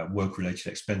on work-related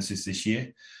expenses this year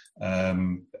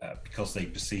because they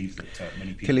perceive that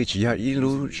many people. ที่里只要一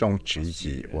路上举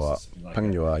起我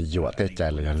朋友有在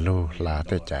在了路拉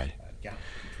在在，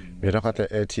 vì đó có thể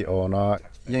ATO nó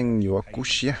ยังอยู่กู้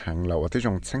เสียหังเราที่จ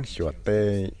งชั้งหัวเต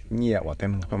เงียว่าเต็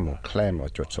มก็หมู่แคลมว่า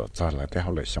จุดสดจอเลยแต่เข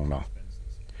าเลยชงเนาะ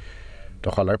ตัว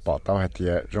เขาเลยปอเตาให้เดี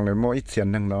ยจงเลยโมอีเชียน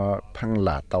นึงเนาะพังหล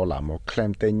าเตาหลาหมู่แคล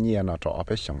มเตเงียเนาะจะเอาไ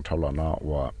ปชงเท่าเนาะ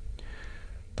ว่า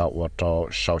เตาว่าจะ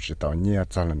ชาวจิตเตาเงีย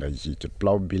จอเลยได้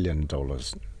$2.8 billion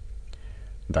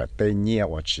แต่เตเงีย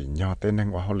ว่าจีเนาะเตนึง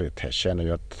ว่าเขาเลยเทเชนเล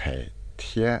ยเทเ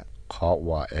ทียเขา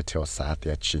ว่าATOสาเดี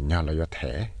ยจีเนาะเลยเท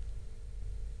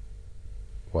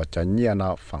ว่าจะเนี่ยนะ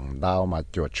ฝั่งดาวมา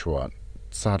จวดชวน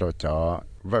ซาโดจะ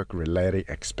work related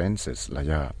expenses ละ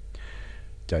ยะ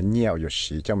จะเนี่ยอยู่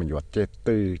สีจะมันอยู่เจ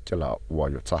ตื้อจะละว่า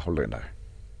อยู่ซาเขาเลยนะ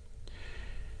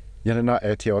ยันนะ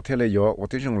ATOที่เลยอยู่ว่า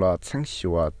ที่จงละชั้งชั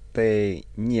วเต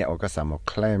เนี่ยก็สามารถ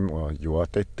claim ว่าอยู่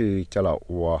เตตื้อจะละ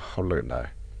ว่าเขาเลยนะ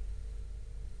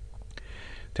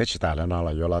เทชิตาแล้วนะล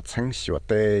ะอยู่ละชั้งชัวเ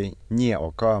ตเนี่ย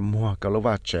ก็มัวก็รู้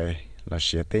ว่าเจละเ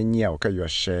สียเตเนี่ยก็อยู่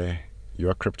เชอยู่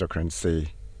cryptocurrency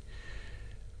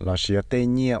เราเสียเต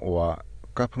เนี่ยว่า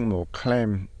ก็เพิ่งมูเคล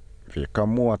มvì có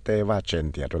mua tê và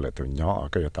trên tiền rồi lại tụi nhỏ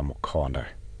cái tầm một con rồi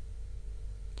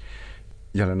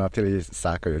giờ là nó thì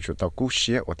sao cái chủ tàu cú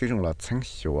xía ởที่chúng là sáng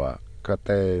sủa cái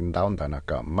tê đau đó là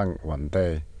cái mang vấn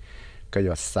đề cái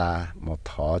giờ xa một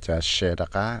thọ cho xe đó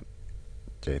cả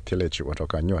chỉ thì là chủ đó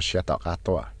cái nhỏ xe đó cả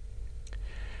ตัว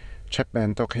ชัดเป็น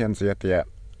ตัวเขียนเสียเตีย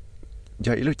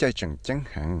giờ ít lúcใจchẳng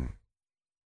hạn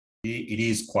It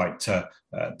is quite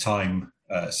time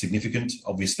significant.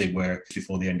 Obviously, we're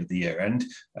before the end of the year end,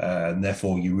 and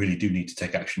therefore you really do need to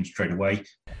take action straight away.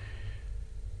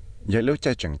 Vậy lúc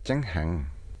chơi chẳng hạn,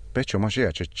 bây giờ mà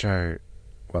sẽ chơi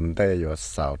vấn đề有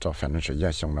少做反正是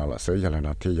也想到了，所以了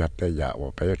呢，第一对呀，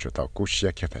我bây giờ chủ tàu cú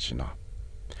xe kia thì nó.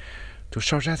 Tu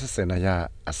sau ra sẽ là ya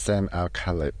Sam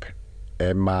Al-Khalib,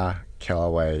 Emma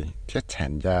Callaway, thiết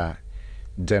thành ya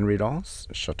Dan Riddles,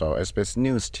 cho tàu SBS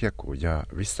News thiết của ya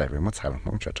viết sai với một sản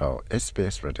phẩm cho tàu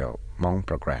SBS Radio mong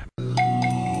program.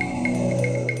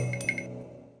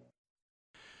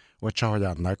 我照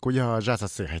样那个要热死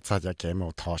死还在家给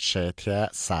我掏些贴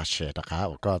啥些的哈，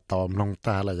我个到弄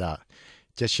大了呀，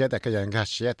这些的个人家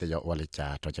些的要我里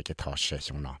家就给掏些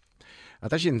熊了。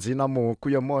但是你那么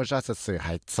个要么热死死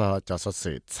还在叫说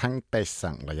是参北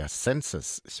上了呀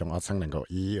 ，census 熊二参能够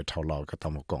一头老个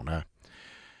到么讲呢？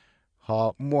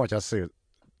好，么就是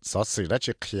所是了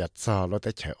就可以找了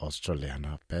在去澳大利亚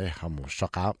呢，被他们说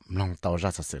个弄到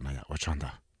热死死了呀，我真的。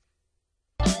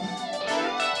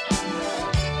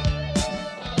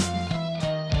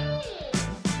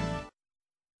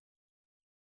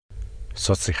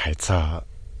所以还在，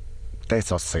但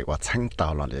是我撑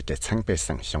到了，也給撐被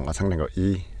上上我撐能夠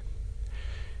一。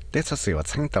但是我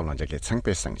撐到了，也給撐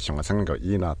被上上我撐能夠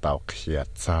一呢，到去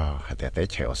在還得得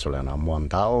去我說了呢，摸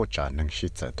到就能是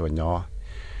這多孬。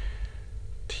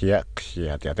貼去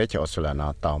得得去我說了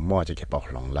呢，到摸就給暴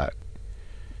龍了。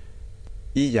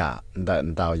一呀，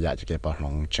到呀就給暴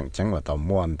龍整我到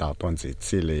摸到段子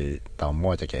這裡，到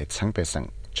摸就給撐被上。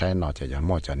trái nó chỉ là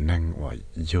một chân nâng và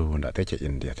dù là tới chỉ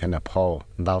India thế là Paul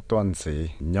đào tuần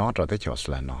gì nhỏ rồi tới chỗ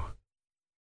là nó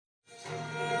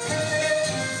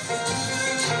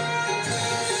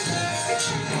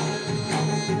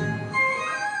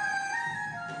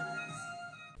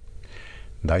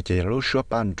đại chỉ lúc số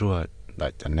ban trưa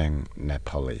đại chân nâng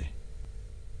Nepali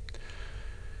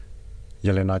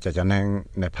giờ lên nó chỉ chân nâng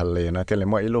Nepali nó thì là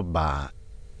mỗi lúc bà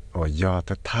ở do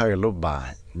tới thay lúc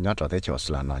bà nhớ tới chỗ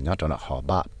là nó nhớ nó họ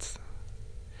bắt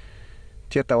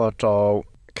thiết tao cho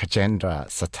Kajendra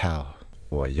Satel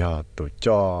và do tụi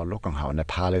cho lúc còn học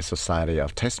Nepali Society of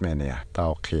Tasmania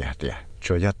tao kia địa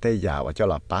cho do tây giả và cho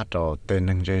là bắt đầu tên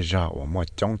nâng dây dò và một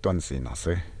trong tuần gì nó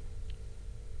xứ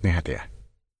nghe hả địa.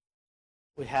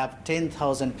 We have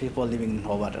 10,000 people living in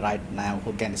Hobart right now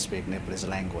who can speak Nepalese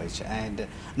language, and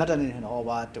not only in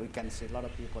Hobart, we can see a lot of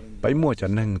people. Bây mua cho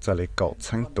nên cho lấy cậu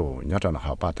sáng tù nhớ cho nó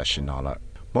học ba ta xin nó là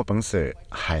một bằng sự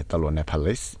hai tàu luôn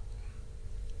Nepalese.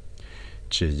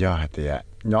 Chỉ do hai thì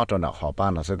nhớ cho nó học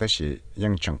ba nó sẽ tới chỉ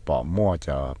nhưng chẳng bỏ mua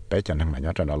cho bé cho nên là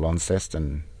nhớ cho nó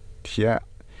Launceston thiệt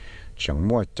chẳng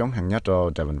mua chống hàng nhớ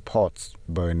cho Devonport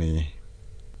Burnie.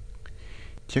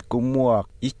 Thiết cũng mua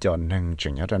ít cho nên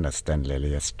chừng nhớ là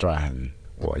Stanley Strand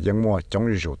và dân mua chống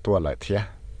rượu tua lại thế.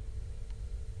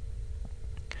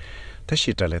 Thế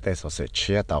chỉ trở lại đây sẽ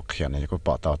chia tàu kia này cũng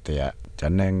bỏ tàu tiền cho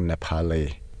nên Nepali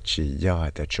chỉ do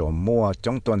để cho mua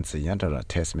chống tuần gì nhớ là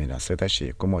Tasmania sẽ tới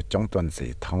chỉ cũng mua chống tuần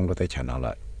gì thông được tới cho nó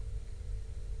lại.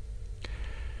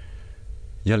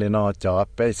 Giờ lên nó cho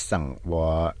bé sẵn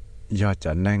và do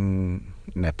cho nên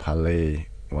Nepali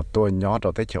và tôi nhớ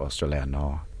được tới cho Australia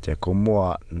nó chỉ cũng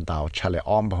mua đào trả lại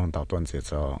ôm bằng đào tuần gì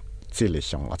cho chỉ lý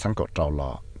xong ở trong cổ trâu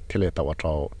lọ thì lấy tàu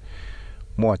trâu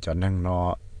mua cho nên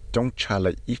nó trong cha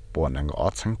lại ít bộ năng ở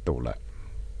sáng tụ lại.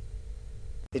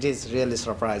 It is really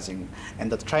surprising, and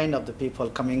the trend of the people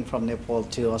coming from Nepal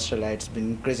to Australia it's been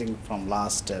increasing from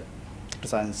last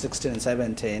 2016 and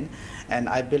 17, and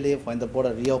I believe when the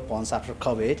border reopens after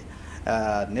COVID,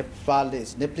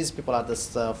 Nepalese people are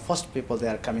the first people they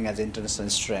are coming as international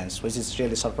students, which is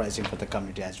really surprising for the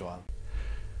community as well.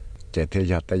 Chỉ thì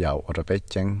giờ tới giàu ở bên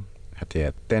chân, thì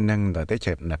tên năng là tới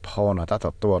chụp Nepal nó đã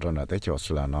tập tua rồi là tới chỗ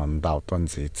là nó đào tuần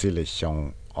gì chỉ là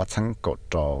xong ở sáng cổ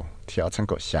trò thì ở sáng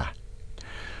cổ xa.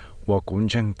 我估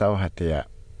计到係啲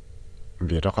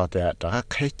，vì đó họ啲đó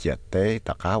開節啲，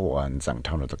大家玩正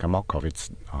常都咁冇 COVID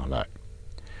嚟。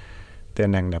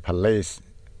但係呢 police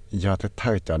有啲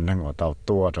睇就能我到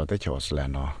多咗啲措施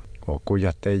嚟咯，我估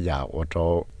有啲有我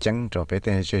就整咗俾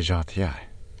啲最少啲啊。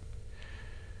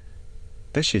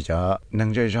但是就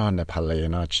能最少呢 police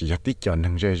呢，只有啲就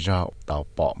能最少到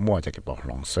保摸就嘅保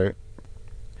龍水，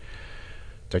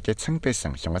就嘅清被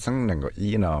上上嘅真能夠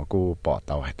醫呢，估保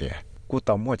到係啲。cú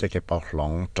tàu mua cho cái bọc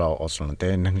lỏng cho ở xuống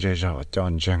tên nâng dây rồi cho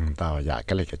dân tàu giả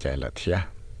cái này cái chạy là thia.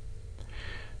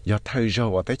 Do thời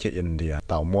rồi ở tới chơi India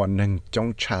tàu mua nâng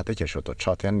trong cha tới chơi số tổ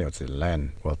cho thiên New Zealand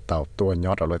và tàu tua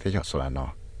nhỏ rồi tới chơi số là nó.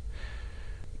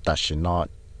 Ta chỉ nó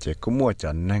chỉ cú mua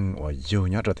cho nâng và yêu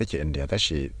nhỏ rồi tới chơi India ta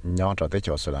chỉ nhỏ rồi tới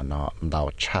chơi số là nó tàu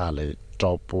cha lại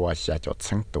cho bùa xa cho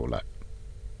sáng tụ lại.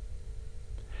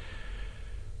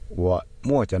 Và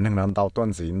mua cho nâng là tàu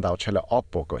tuần gì tàu chơi là ốp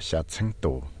bộ của xa sáng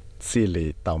tụ. Chỉ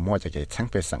là tàu mua cho cái sáng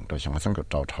bê sẵn rồi xong sáng của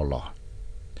trâu thâu lò.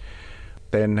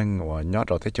 Tên nâng của nhớ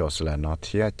rồi tới chỗ là nó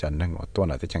thịa cho nâng của tuần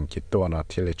là tới chẳng kỹ tuần nó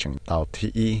thịa là chừng tàu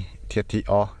thi y, thịa thi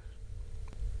o.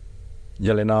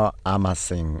 Giờ là nó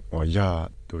Amazon của giờ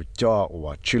tụi cho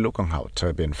của chữ lúc con hậu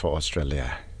Turbine for Australia.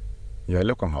 Giờ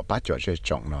lúc con hậu bắt chỗ chơi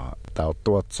trọng nó tàu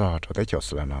tua cho rồi tới chỗ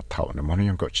là nó thầu nó muốn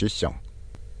dùng cổ chí xong.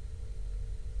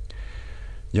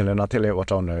 Giờ là nó thế là ở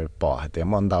trong này bỏ để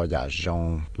món đào giả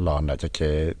rong lòn là cho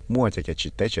cái mua cho cái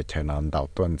chỉ tế cho thế nào đào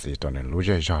tuần gì tuần này lúa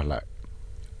rơi lại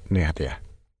nè thì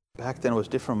Back then it was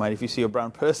different, mate. If you see a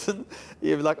brown person,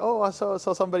 you'd be like, oh, I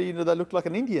saw somebody that looked like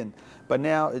an Indian. But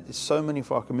now it's so many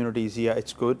for our communities here.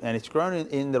 It's good, and it's grown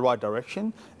in the right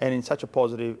direction and in such a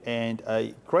positive and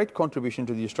a great contribution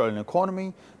to the Australian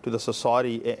economy, to the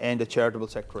society and the charitable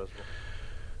sector as well.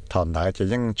 Thằng đại chỉ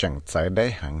những chẳng trái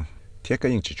đấy hẳn. Thế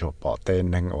cái những chỉ cho bỏ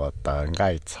tên nâng ở tờ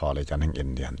ngay cho lại cho nên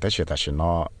Indian. Thế là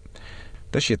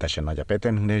nóจะไป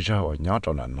tên nâng đây rồi nhớ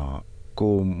cho nó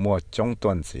cú mua trong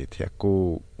tuần gì thì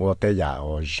cú mua tê giả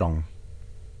ở rong.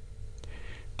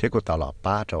 Thế cú tao là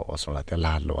ba trâu ở số là tê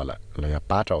la lúa là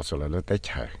ba trâu số là lúa tê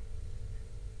chơi.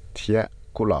 Thế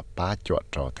cú là ba chuột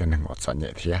trâu tên nâng ở sân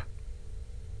nhẹ thế.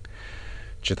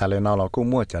 Chỉ ta lên nó là cú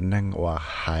mua cho nâng ở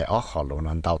hai óc họ luôn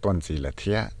nó tao tuần gì là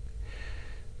thế.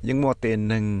 Nhưng mua tiền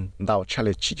nâng đào trả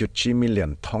lời 7.9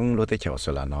 million thông lúa tới chiều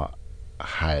số là nó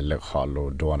hai lực họ lúa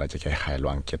đua là cái hai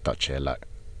loạn kết tạo chế lại.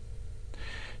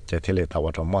 Chỉ thì là tao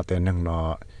vào mua tiền nâng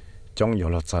nó trong nhiều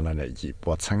lúc sau này chỉ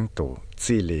bỏ sáng tụ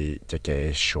chỉ là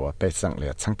cái số bê sẵn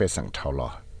là sáng bê sẵn thâu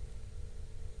lò.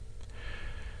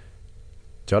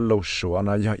 Cho lúa số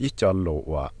nó do ít cho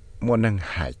lúa mua nâng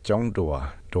hai trong đua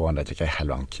là cái hai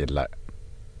loạn kết lại.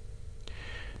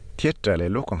 Thiết trở lại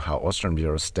lúc còn học Australian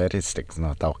Bureau of Statistics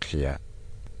nó tao kia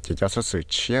chỉ cho số sự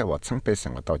chia và sáng bê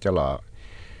sẵn tao cho là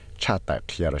cha tại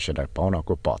kia rồi sẽ đại bảo nó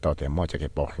cũng bỏ tao để mua cho cái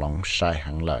bộ lỏng sai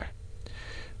hẳn lại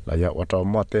là giờ ở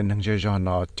trong mua tên hàng chơi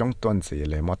nó trong tuần gì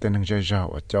lại mua tên hàng chơi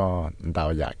ở cho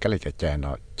đào giả cái này cái chè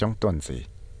nó trong tuần gì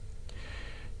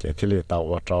chỉ thì là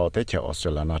tao ở trong tới chiều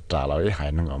Australia nó trả lại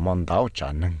hai nâng ở món đào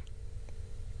trả nâng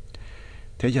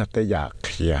thế giờ tới giả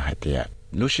kia hay tiệt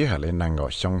lúc xí lại năng ở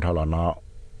trong thao là nó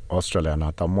Australia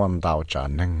nó tao muốn đào trả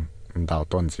nâng đào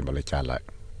tuần gì mà lại trả lại.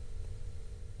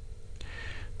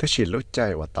 Thế chỉ lúc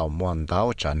chạy và tao muốn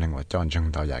đào trả nâng và chọn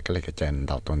chừng đào giải cái này cái chuyện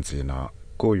đào tuần gì nó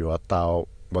cô yếu tao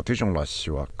một thứ trong là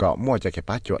xua có mua cho cái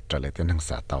bát chuột trở lại tên hàng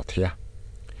xã tao thia.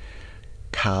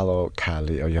 Carlo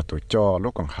Cali ở nhà tụi cho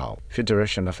lúc còn học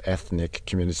Federation of Ethnic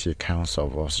Community Council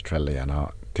of Australia nó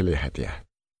thì là hai tiệt.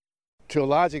 To a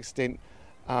large extent,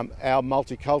 our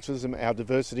multiculturalism, our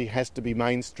diversity has to be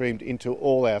mainstreamed into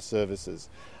all our services.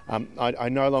 I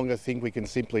no longer think we can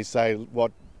simply say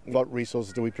what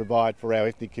resources do we provide for our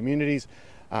ethnic communities.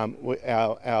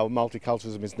 Our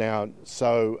multiculturalism is now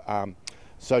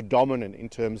so dominant in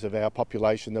terms of our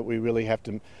population that we really have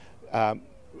to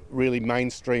really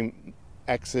mainstream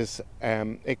access,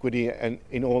 equity, and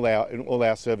in all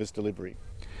our service delivery.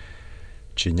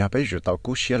 Chỉ nhà bây giờ tao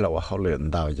cú xia là họ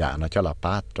luyện đào giả nó cho là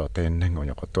ba trò tên nên ngồi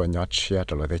có tôi nhớ xia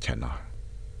rồi để chạy nó.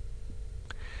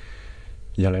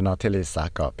 Giờ lại nó thế là sao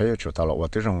cả bây giờ tao là ở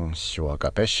trong xua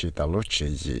cả bây giờ tao lúc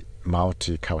chỉ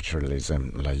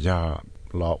multiculturalism là do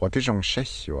lọ ởที่จงเสี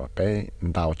ยว่าไป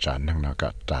ดาวจันทร์นั่งก็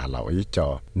จ่าเราอีจอ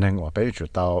นั่งว่าไปจุด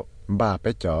ดาวบ้าไป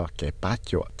จอเก็บป้า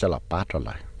จั่วจะหลับป้าตัวเล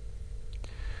ย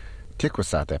ที่กุ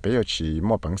ศลแต่ไปอยู่ชี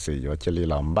มั่วปังสีอยู่จะลี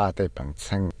ลำบ้าได้ปังเ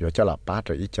ชิงอยู่จะหลับป้า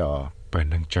ตัวอีจอเปิด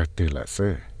นั่งเจอตื่นละ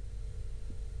ซื้อ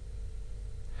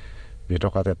vì đó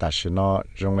có thể ta chỉ nó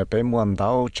dùng để bé muốn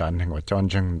đào chân hay là chọn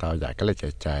chân đào giải cái lấy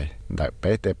chạy đợi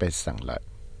bé để bé sẵn lại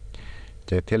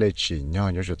chạy thế lấy chỉ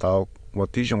nhau như chúng tao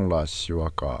một tí dùng là xíu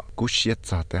có cú xiết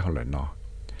ra thế họ lại nó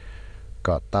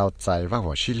có tao chạy vào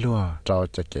hồ xí lúa trao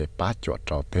cho cái bát chuột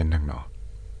trao tên năng nó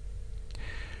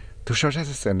thu sau sẽ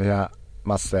xem là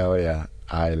Marcel ya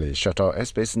ai lấy cho trao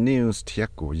SBS News thiệt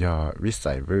của ya viết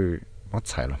sai vu mất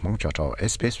sai là mong cho trao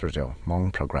SBS Radio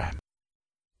mong program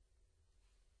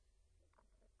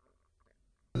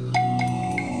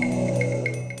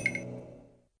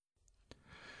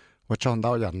我撞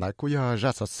到人来，古要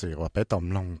热死死我被冻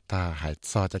龙他还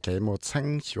早就给我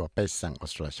称起我被生，我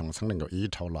说熊称能够一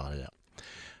头来呀，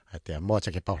还点么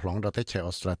就给暴龙到得起我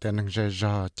说点能热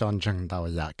热战争到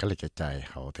呀，个里个ใจ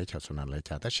好得起出来来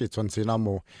着，但是总之那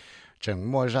么整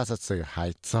么热死死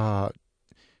还早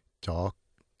就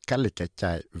个里个ใ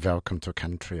จ Welcome to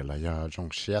country 了呀，用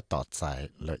些ต่อใจ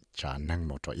เลยจะนั่งห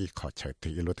มดตัวอีขอเฉยตี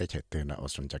รู้ได้เฉยตีนะ我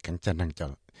说จะกังจะนั่ง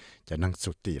จะนั่ง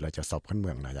สุติแล้วจะสอบขึ้นเมื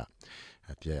องนะจ๊ะ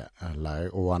เดี๋ยวหลาย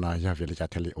วันนะอย่าวิริยะ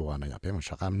เทลิวันนะอย่าเป็นมัน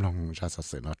ชักลงจะ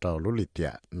สื่อนะเราลุลิเดี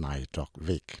ยในจอก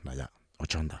วิกนะอย่าอ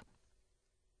จอนดา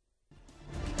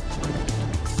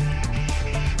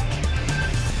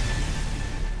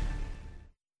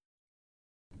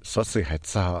สสื่อให้เ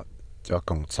จ้าจะ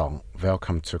กงจอง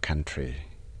Welcome to country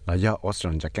แล้วอย่าออสเตร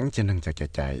เลียจะกังจินหนึ่งจะ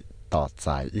ใจต่อใจ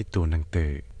อีตัวหนึ่ง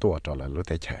ตัวจอเลยรู้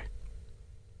ได้เฉย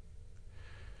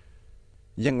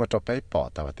ยังว่าจะไปปอ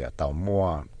แต่ว่าเดี๋ยวต่อมัว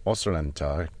ออสเตรเลียจะ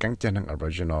กังเจนัง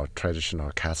Aboriginal Traditional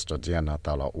Custodian นะต่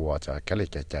อเราอัวจะก็เลย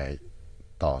ใจ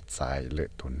ต่อใจหรือ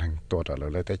ตัวนึงตัวเรา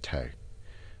เลยได้เฉย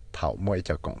เท่ามวยจ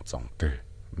ะกงจงตื่น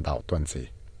ดาวต้นสิ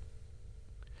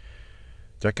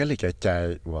จะก็เลยใจ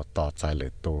ว่าต่อใจหรื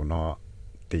อตัวเนาะ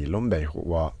ตีล้มเบหั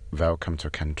ว Welcome to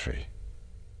country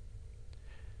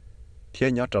เที่ย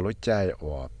งย้อนจะรู้ใจ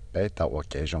ว่าไปต่อว่า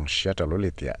เกจงเชียจะรู้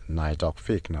ลิเดียนายดอก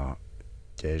ฟิกเนาะ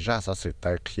เจราสสุดแ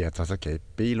ต่เคลียร์จะเก็บ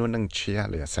ปีลุ้นนึงเชีย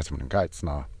เลยเสร็จมันก็อีกเน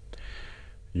าะ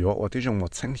อยู่ว่าที่จงหม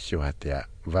ดเส้นชิวเดีย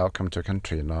Welcome to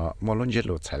country เนาะมลุ่นยึดห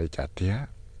ลุดใช้ลิจ่าเดีย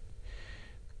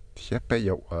เทียบไปอ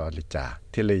ยู่ลิจ่า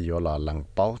ที่เลยอยู่หล่อหลัง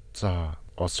เป้าจะ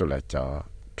ออสเตรเลียจะ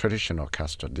traditional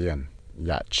custodian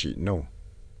ยาชิโน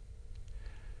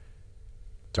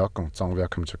เจ้ากงจง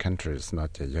Welcome to country เนาะ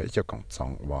จะเยอะเจ้ากงจ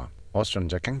งว่าออสเตรเลีย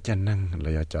จะกังจันนึงเล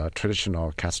ยจะ traditional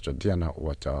custodian เนาะ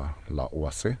ว่าจะหล่อว่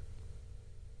าซื้อ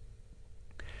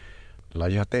เรา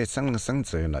อยากได้สังเ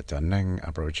จอนะจะนั่ง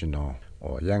Aboriginal โอ้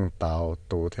ยังเตา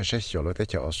ตัวที่ใช้ชีวิตเราได้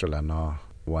จากออสเตรเลียเนาะ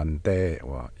วันเดย์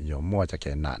ว่าอยู่มั่วจะแ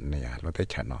ก่หนาเนี่ยเราได้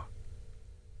แค่เนาะ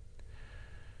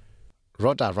โร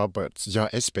ดาโรเบิร์ตยอ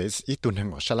SBS อีตัวหนึ่ง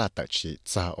ว่าฉลาดแต่ชี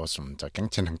จะอสมจะกัง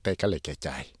เชนทั้งเตก็เลยแก่ใจ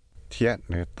เทีย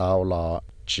เนื้อเตาเรา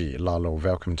จีเรา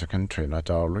Welcome to country เราจ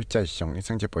ะรู้ใจชงอี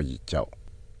สังจะปล่อยเจ้า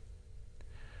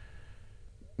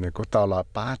เนื้อกูเตาเรา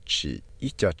ป้าจีอี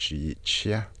จะจีเชี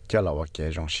ยจะเราว่าแก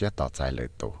รงเชียต่อใจเลย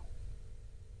ตัว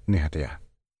เนี่ยเดีย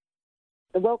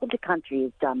The Welcome to Country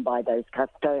is done by those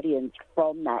custodians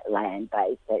from that land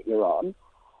base that you're on,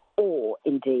 or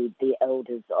indeed the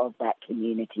elders of that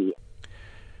community.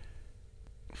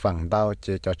 ฝั่งดาว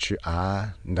จะชื่อ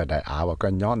ได้ว่าก็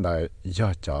ย้อนได้ย่อ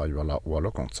จออยู่ละวัวลู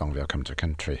กของสอง Welcome to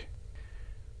country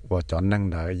ว่าจอนั่ง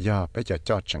ได้ย่อไปจะจ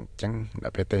อจังได้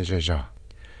ไปเตะเจ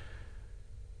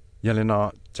อย่าเลยเนาะ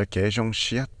จะเกจงเ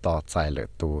ชียต่อใจเลย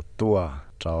ตัว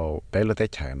เจ้าไปรู้ได้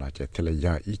เฉยเนาะจะที่เลย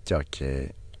ย่ออีจะเก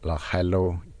เราไฮโล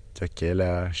จะเกล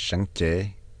ะสังเจ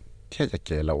เที่ยจะเก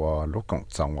ละว่าลูกของ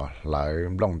สองว่าหลาย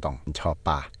ลงตองชอบ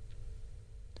ป่า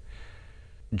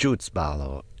จูดส์บาโล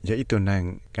อย่าอีตัวนึง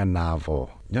กันนาโว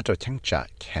ย้อนจะช่างจาก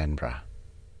แคนเบรา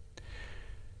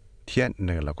เที่ยเ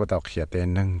นื้อเราก็ต้องเขียนเต้น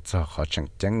นึงจะขอ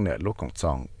จังเนื้อลูกของส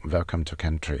อง Welcome to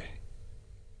country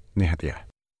นี่ฮะเดีย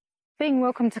Being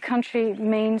welcome to country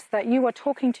means that you are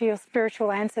talking to your spiritual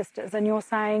ancestors and you're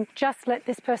saying, just let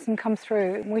this person come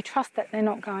through. We trust that they're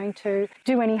not going to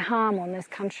do any harm on this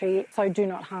country, so do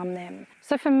not harm them.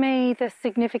 So for me, the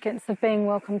significance of being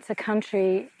welcome to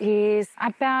country is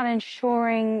about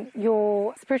ensuring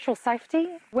your spiritual safety.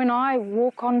 When I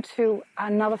walk onto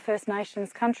another First Nations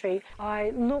country, I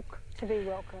look to be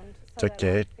welcomed. จะเ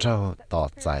ก๋เจ้าต่อ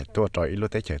ใจตัวจอยอีลู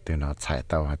เตเจตื่นเอาใช้เ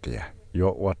ต้าฮะเดียอ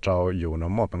ยู่ว่าเราอยู่ใน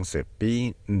หม้อเป็น10 ปี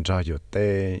เราอยู่เตะ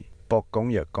ปกง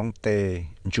อยู่กงเตะ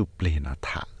จุปลีนะ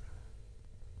ท่า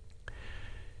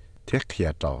เทียบเทีย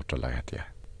บเราจะอะไรเดีย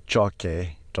จอเก๋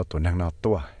เราตัวนั่งนอ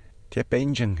ตัว thiết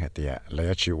bên chân hệ tiệt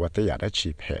lấy chịu qua tới giờ đã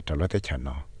chỉ hệ cho lấy tới chợ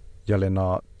nó giờ lên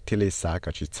nó thì lấy xã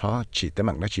cái chỉ cho chỉ tới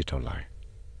mặt nó chỉ thầu lại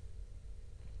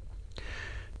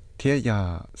thiết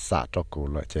giờ xã cho cụ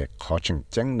lại chỉ khó chừng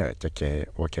chân nữa cho cái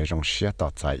ở cái trong xe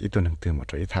tỏ chạy ít tuần từ một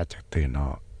chỗ thay chặt từ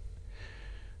nó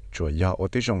chủ yếu ở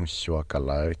tới trong xua cái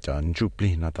lại cho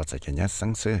Jubilee nó tỏ chạy cái nhát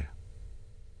sáng sớm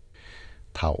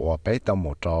thảo ở bé tao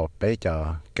một trò bé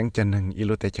cho cánh chân hưng ít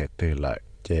lúc tới chạy từ lại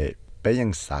chỉ béยั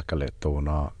งxã cái lại tù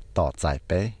nó tỏ chạy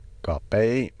bé có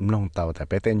bé nông tàu tại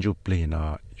bé tên Jubilee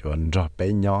nó chuẩn rõ bé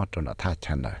nhỏ cho nó thay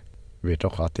chặt này vì cho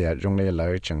khó thì trong này lại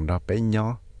chừng đó bé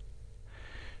nhỏ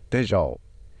tới rồi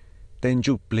tên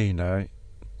Jubilee này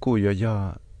cú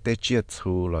yo tới chia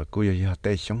thu là cú yo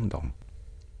tới sống động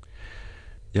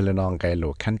giờ là non cái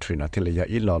lũ country nó thì là giờ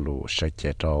ít lo lũ sẽ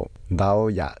chế độ đau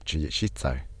dạ chỉ chỉ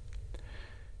chơi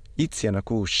ít xe nó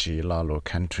cú xí lo lũ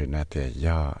country nó thì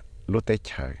giờ lũ tới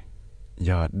chơi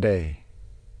giờ đây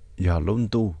giờ luôn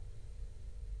tu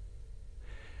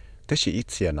tới chỉ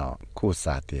ít xe nó cú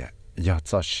xả thì giờ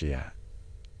cho xí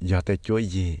giờ tới chúa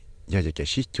gì giờ cái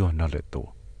xí chúa nó lựa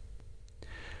tu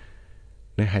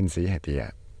nên hành gì thì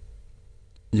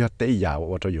giờ tới giờ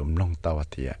ở trong dùng long tàu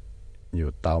thì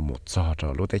nhiều tàu một giờ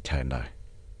rồi lúc tới chơi này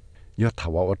giờ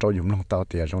thảo ở trong dùng long tàu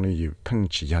thì trong này nhiều phăng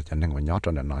chỉ giờ cho nên người nhỏ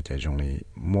trong này nó chỉ trong này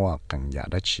mua càng giá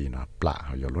đã chỉ nó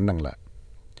lạ rồi lúc năng lại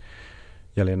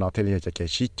giờ này nó thì là cái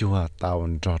xí chua tàu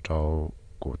cho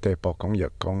cụ tê bao công giờ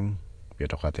công việc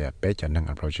đó thì bé cho nên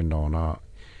Aboriginal nó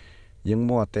những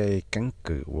mua tê cắn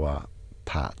cử và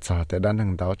thả cho tê đan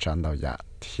năng tàu chọn tàu dạ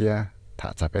thia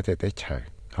thả cho bé tê chơi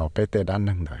họ bé tê đan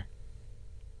năng rồi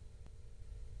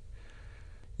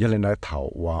giờ lên nói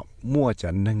thảo và mua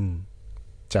cho nên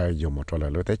chơi dùng một trò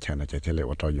lời lối tới chơi này chơi thì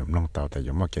liệu trò dùng long tàu thì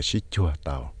dùng một cái xí chua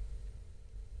tàu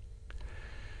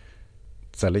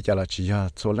giờ lấy cho là chỉ là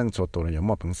số lần số tuổi dùng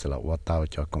một bằng sự là qua tàu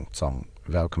cho cộng đồng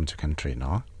welcome to country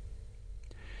nó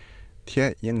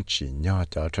thế nhưng chỉ nhớ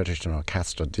cho traditional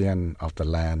custodian of the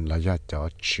land là do cho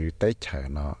chữ tới chơi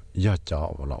nó do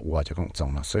cho là qua cho cộng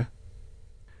đồng nó xứ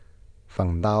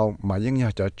phần đầu mà những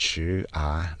nhớ cho chữ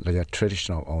là do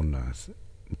traditional owners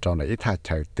cho này ít thay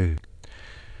chơi từ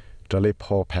cho lấy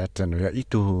Paul pattern rồi ít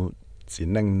tu chỉ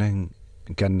nâng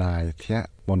gần này thế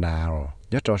monaro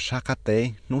nhớ cho sát cái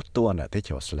tế nút tua này thế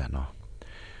chỗ là nó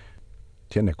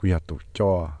thế này quy tụ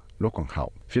cho lúc còn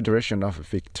học Federation of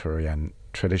Victorian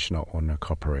Traditional Owner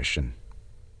Corporation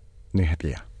như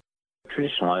thế à.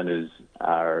 Traditional owners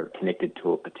are connected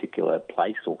to a particular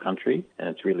place or country, and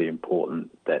it's really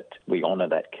important that we honour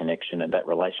that connection and that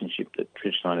relationship that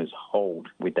traditional owners hold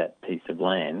with that piece of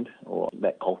land or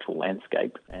that cultural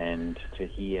landscape, and to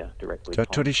hear directly. Cho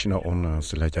traditional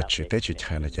owners là cho chữ tế chữ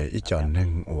chơi là cho ít cho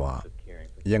nên và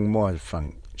những mua phần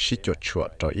xí chuột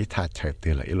chuột rồi ít thay chơi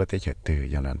từ là ít lo tế chơi từ,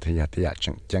 cho nên thì giờ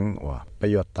chẳng và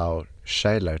bây giờ tàu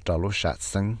sai lại cho lúc sạch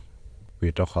sinh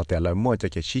vì cho họ tiền lại mua cho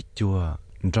cái xí chua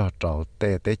cho trâu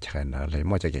tê chơi nữa lấy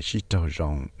mua cho cái xí trâu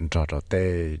rong cho trâu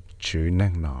tê chữ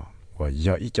năng nó và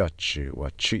giờ ít cho chữ và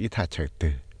chữ ít thay chơi từ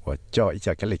và cho ít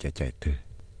cho cái này cái chơi từ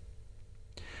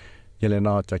giờ lên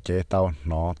nó cho cái tàu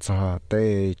nó cho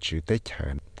tê chữ tê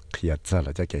chơi khi giờ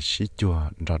là cho cái xí chua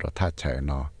cho trâu thay chơi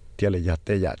nó thì là giờ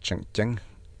tê giờ chẳng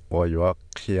và giờ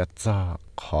khi giờ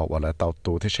họ và lại tàu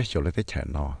tù thì sẽ hiểu lại tê chơi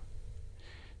nó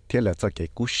thế là cho cái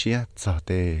cú xía cho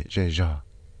tê rơi ra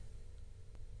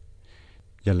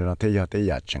giờ là thế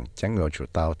giờ chẳng ngờ chủ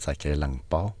tàu tại cái lăng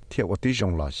bao theo ở tí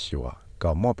trong lò xùa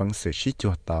có mua bằng sự xí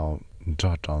chua tàu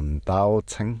cho tròn tàu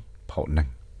trắng phổ năng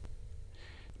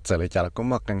giờ lại chả là cũng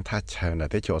mất căng thắt chờ là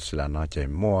thế chỗ là nó chỉ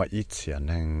mua ít tiền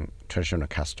nên traditional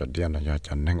custodian là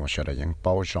cho nên ở chỗ đó những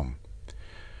bao rộng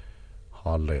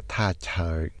họ lựa tha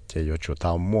chờ chỉ có chủ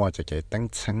tàu mua cho cái tăng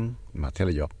trắng mà thế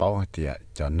là có bao thì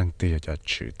cho nên tiêu cho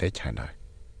chữ tế chạy này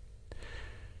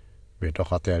vì đó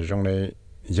họ tiền trong này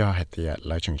do hệ thì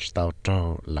lại chừng tàu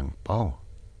trâu lăng bao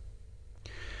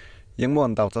những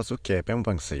món tàu cho số kẻ bên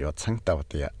bằng sử dụng sáng tàu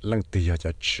thì lần tiêu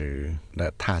cho chữ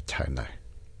để tha chạy này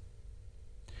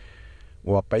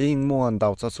và bây món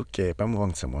tàu cho số kẻ bên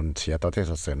bằng sử dụng thì tàu thế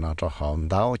sử nó cho họ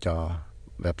đào cho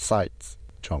website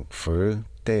trong phứ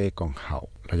tê còn hậu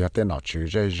là do tên nó chữ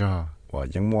rơi ra và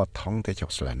những mua thông thế chọc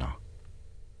là nó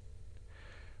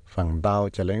phần đầu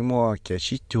cho lấy mua cái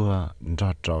xí chua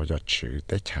cho trâu cho chữ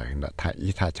tế chạy là thay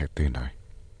ý thay chạy từ này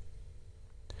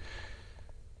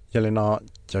giờ lấy nó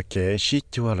cho cái xí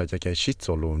chua là cho cái xí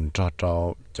chua luôn cho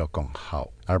trâu cho còn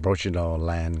hậu Aboriginal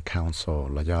Land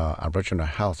Council là do Aboriginal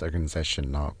Health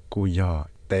Organization nó cú do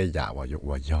tê giả và dục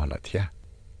và do là thế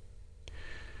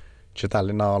chúng ta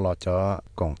lên nó là cho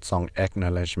cộng đồng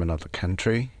acknowledgement of the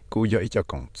country cú do ý cho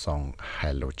cộng đồng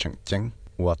hai lô chẳng chẳng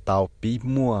và tàu bí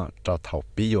mua cho thầu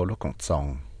bí vô lúc cộng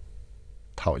đồng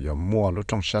thảo giờ mua lúc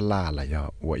trong sala là giờ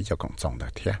với giờ cộng trọng được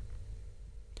thế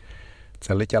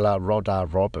giờ lấy cho là Rhoda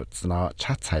Roberts nó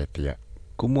chắc chạy tiệt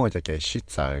cũng mua cho cái shit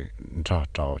giờ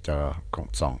cho cộng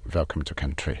trọng welcome to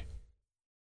country.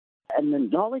 An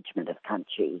acknowledgement of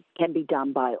country can be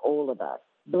done by all of us,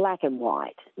 black and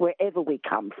white, wherever we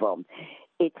come from.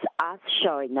 It's us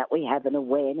showing that we have an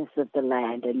awareness of the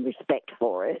land and respect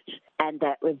for it, and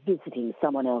that we're visiting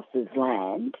someone else's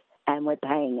land and we're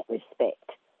paying it respect.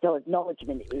 So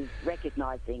acknowledgement is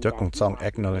recognizing cho cộng trọng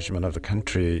acknowledgement of the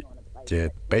country chỉ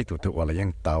bây tụi tụi là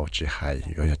dân tàu chỉ hay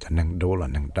rồi cho nâng đô là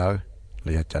nâng đỡ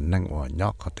là cho nâng ở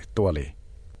nhóc có thể tua li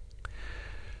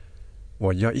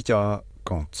và do ý cho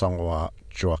cộng trọng và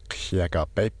chuột kia cả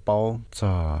bé bao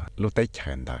cho lúc tới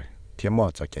chèn đời thì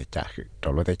mua cho cái trả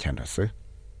rồi lúc tới chèn là xứ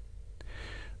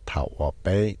thảo và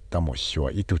bé tao một số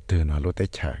ít tụi tụi nó lúc tới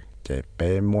chèn cái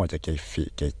bé mua cho cái phí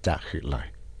cái trả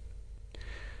lại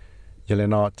giờ lên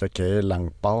nó cho cái lăng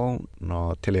bao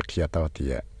nó thế là kia tao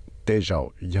thì tế rồi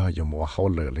do dùng một hậu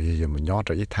lửa là dùng một nhỏ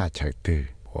rồi ít tha chơi từ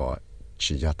và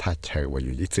chỉ do tha chơi và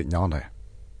dùng ít sự nhỏ này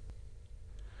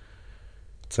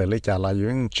giờ lấy trả lại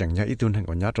những chẳng nhớ ít tuần hơn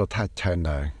của nhỏ rồi tha chơi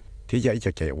này thì giờ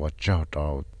cho cái và cho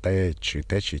đầu tế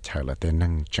chỉ chơi là tế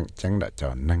nâng chẳng chẳng đã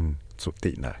cho nâng chủ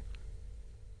tị này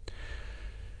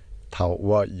thảo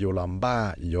và dù làm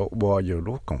ba dù và dù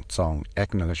lúc cộng trọng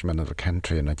acknowledgement of the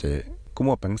country nó chỉ cũng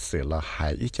một bằng sự là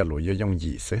hại ít cho lối dùng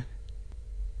gì chứ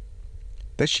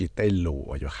tế chỉ tế lù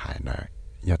ở dù hại này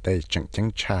giờ tế chẳng chẳng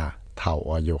cha thảo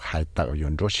ở dù hại tạo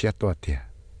dùng rốt xeตัวtiền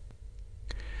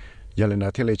giờ lên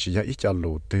đó thì lấy chỉ ít cho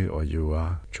lù từ ở dù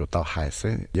chủ tàu hại chứ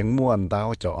những muốn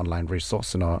đào cho online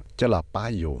resource nó cho là ba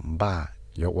dùng ba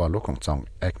dù qua lúc cộng trọng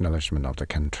acknowledgement of the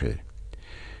country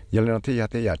giờ lên đó thì giờ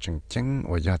tế giờ chẳng chẳng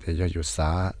ở giờ thì giờ dù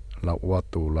xã là qua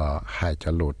tù là hại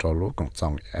cho lù cho lúc cộng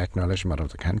trọng acknowledgement of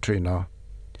the country nó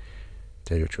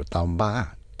cho dù chủ tàu ba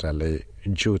จะเลย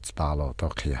จูดบาลตัว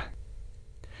ขี้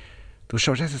ตัวโช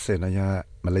ว์ที่สุดใน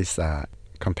มาเลเซีย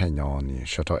คอมเพนยอนนี่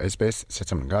ชด SBS เสีย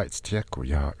จำนวนก็อีกที่กู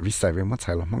อยากวิสัยวิมั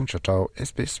ติเรามองชด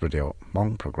SBS Radio มอง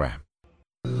โปรแกรม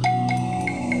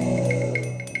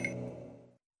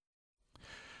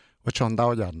ว่าชนดาว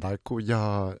อย่างใดกูอยา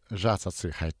กราชสื่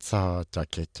อให้จะ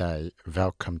เกใจ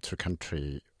Welcome to country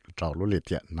เรารู้เรื่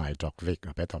องในดอกวิก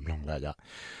ไปทำลงเลยอ่ะ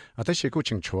แต่สิ่งกู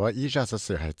จึงชัวอีราช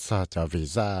สื่อให้จะวี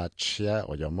ซ่าเชีย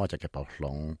ว่ามั่วจะเก็บเอาล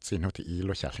งสิ่งที่อี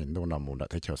รู้อยากเห็นดูน้ำมูล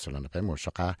ที่เชื่อสุดแล้วไปหมด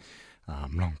สัก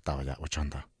ลงต่ออย่างว่าชน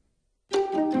ดา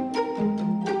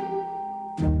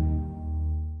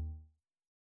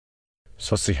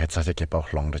วสื่อให้จะเก็บเอา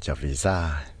ลงจะวีซ่า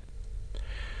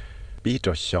ปีตั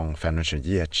วชงแฟนฉัน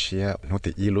ยี่เชียนู่น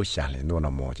ที่อีรู้อยากเห็นดูน้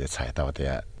ำมูลจะใช้ต่อเดี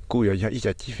ยกูอยากอีจ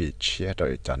ะที่วิเชียโด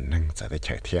ยจะนึ่งจะได้เฉ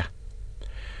ยเทีย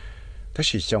ถ้า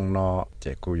สิชงเนาะจ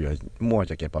ะกูอยากมั่ว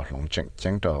จะเก็บเอาหลงจั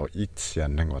งตัวอีเชีย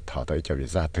นึ่งว่าถอดตัวจะวิ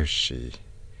ซาตัวสิ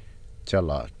จะ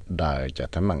ละได้จะ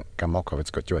ทำมันกำมอกเขาจ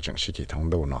ะจั่วจังสิที่ท้อง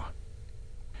ดูเนาะ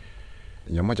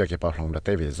ยังมั่วจะเก็บเอาหลงแ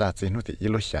ต่วิซาจีนู่นที่อี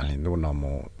ลุชาลินดูเนาะ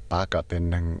มั่วป้าก็เต้น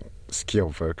นึ่ง skill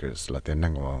workers ละเต้นนึ่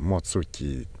งว่ามั่วสุ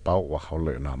จีเป้าว่าเขาเล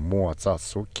ยเนาะมั่วจะ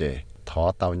สุเกถอด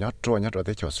ตัวยัดจั่วยัดตัวไ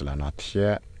ด้จั่วสุดแล้วเนาะเทีย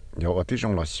有我啲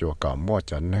種落少個摸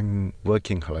就能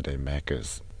working holiday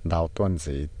makers 到端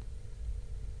時，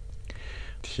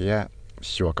貼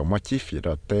少個摸支付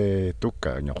到啲都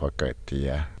個有個個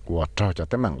啲，我做就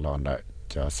得問落嚟，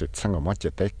就是趁個摸就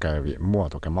得個月摸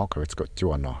到個摸佢個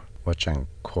做喏，我正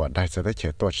擴大就得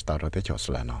錢多知道到啲就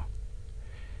是啦喏。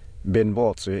邊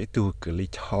波最都個利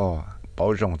好，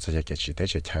保重這些個是得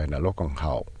係睇嗱攞公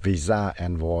號 visa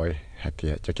envoy 係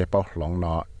啲就嘅保龍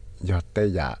喏，要得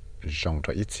呀。用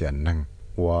咗一千能，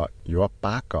我有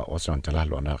8個，我想就來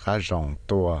攞那個用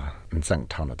多正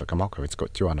常的，都咁我佢個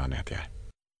做那啲。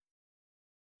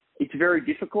It's very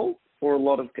difficult for a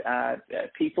lot of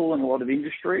people and a lot of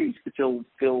industries to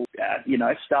fill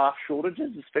staff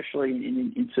shortages, especially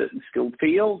in certain skilled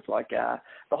fields like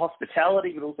the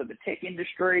hospitality, but also the tech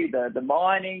industry, the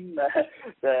mining,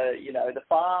 the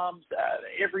farms.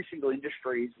 Every single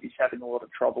industry is having a lot of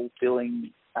trouble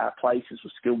filling places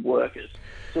with skilled workers.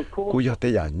 So of course, กูอยากได้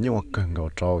อย่างนี้ว่าเกินก็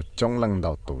จะจ้องลังด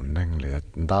าวตัวนึงเลย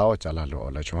ดาวจะละหล่อ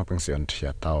เลยช่วงเป็นเสียงเทีย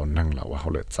ดาวนึงแล้วว่าเขา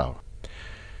เลยเจ้า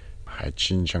ให้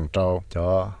ชินจังเจ้าจะ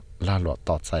ละหล่อ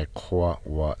ต่อใจครัว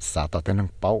ว่าสาต่อเต้นนึง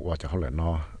เป้าว่าจะเขาเลยเน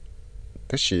าะแ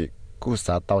ต่สิกูส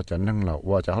าต่อจะนึงแล้ว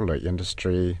ว่าจะเขาเลยอินดัสท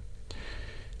รี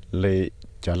เลย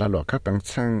จะละหล่อเขาเป็นเ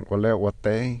ชิงว่าแล้วว่าเ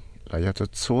ต้แล้วอยากจะ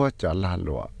ชัวจะละห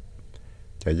ล่อ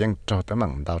จะยังเจ้าแต่มั่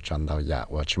งดาวจันดาวอยาก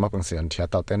ว่าชิมเป็นเสียงเทีย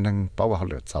ดาวเต้นนึงเป้าว่าเขา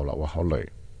เลยเจ้าแล้วว่าเขาเลย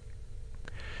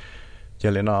จะ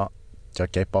เลยเนาะจะ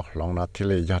เก็บปอกลงเนาะที่เ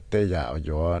ลยยอดเตยอยากอ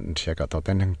ยู่เทียกับตัวเ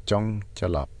ต้นนึงจ้องจะ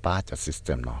หลับป้าจะซิสเ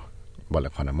ต็มเนาะบริ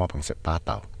ษัทนั้นมอบพังเสร็จป้าเ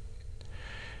ต่า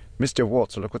Mr.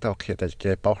 Watts แล้วก็tao khi tại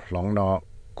cái bảo lòng nó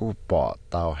cú bỏ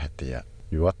tao hết tiệt,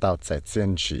 dù tao tại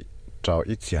chiến trị trao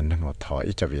ít tiền nên ngồi thọ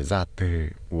ít cho visa từ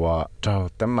và trao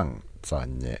tấm bằng giờ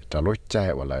nhẹ trao lối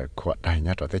chạy và lại quạt đại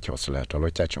nhá trao tới chỗ sửa trao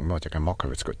lối chạy chúng nó cho cái móc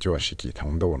cái của chúa sĩ kỳ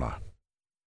thống đô nó.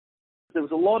 There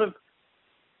was a lot of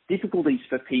difficulties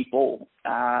for people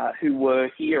who were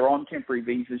here on temporary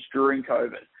visas during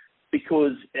COVID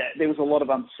because there was a lot of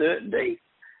uncertainty.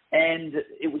 And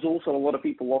it was also a lot of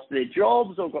people lost their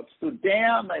jobs or got stood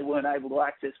down. They weren't able to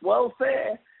access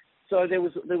welfare. So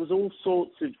there was all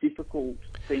sorts of difficult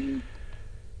things.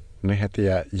 Nơi hết thì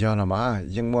do nó mà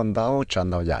những môn đó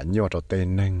chọn đầu giả nhiều cho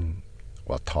tên nên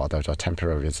và thọ đầu cho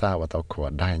temporary visa và tàu của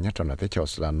đại nhất cho nó tới chỗ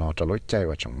là nó cho lối chạy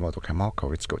và chúng mua tụ cái máu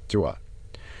covid của chúa.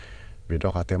 Vì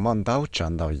đó họ tên môn đó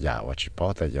chọn đầu giả và chỉ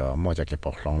bảo tại giờ mua cho cái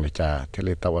bọc lòng lịch cha thì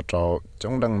lịch tàu cho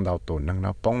chúng đang đầu tụ nâng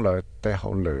nó bóng lời tới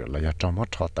hậu lửa là do trong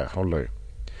mất thọ tại hậu lửa.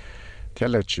 Thế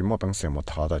là chỉ mua bằng sự một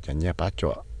thọ tại cho nhẹ bá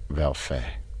chỗ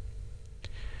welfare.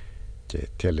 Chỉ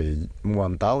thế là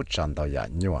môn đó chọn đầu giả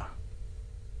nhiều.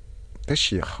 Thế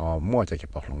thì họ mua cho cái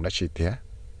bọc lòng đó chỉ thế.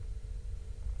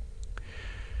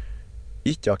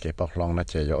 Ít cho cái bọc lòng nó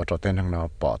chỉ có cho tên nó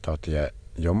bỏ tàu thì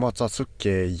有么做出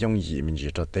嘅用移民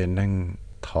就對能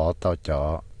睇到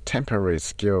咗 temporary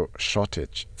skill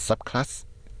shortage subclass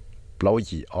老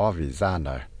移 or visa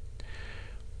呢，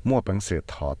麼本事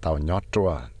睇到nhỏ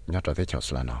做啲就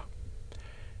是啦呢。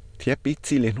貼比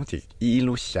資料好似一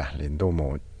路下連都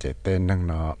冇，就對能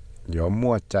呢有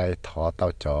麼在睇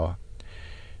到咗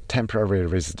temporary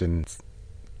residence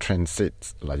transit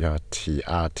嚟有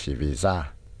TRT visa。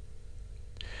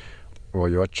我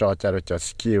有找叫做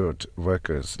skilled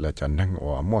workers 来叫能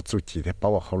我莫做几的把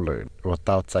我好累，我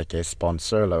到在给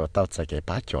sponsor 了，我到在给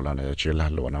把酒了呢，就来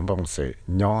罗能帮是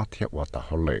鸟贴我到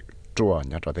好累，做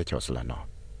鸟做的就是了喏。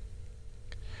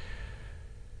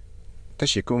但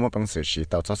是古莫帮是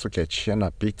到早是给钱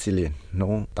了，比之前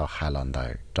弄到海南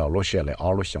的找路线来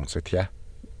二路上是贴。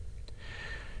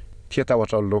贴到我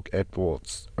找 look at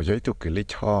words， 我有一度给你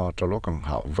瞧找路更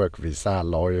好 work visa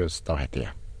lawyers 到海贴。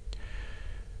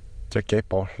จะเก็บ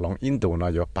ปอลองอินโดนะ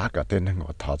อยู่ปากเต้นหั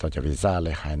วถอดจากวีซ่าเล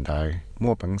ยหายได้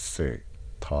มั่วเป็นสื่อ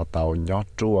ถอดเตาย้อน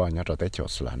จั่วย้อนตัวได้จุด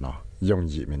สุดแล้วเนาะยง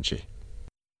ยีมันจี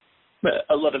But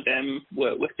a lot of them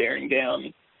were staring down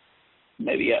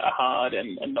maybe a hard and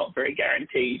not very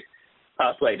guaranteed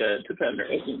pathway to permanent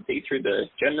residency through the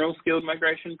general skilled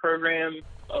migration program.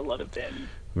 A lot of them.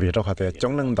 vì đó họ để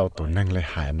chống lưng đầu tụi năngเลย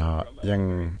หายเนาะยัง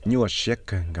ยั่วเช็ค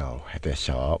กันเก่าให้แต่ช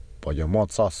อบbỏ vô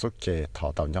một số số cái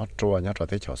thọ tàu nhót trôi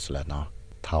tới chỗ là nó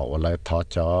thọ lại thọ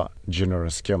cho General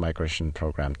Skill Migration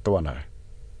Program tua này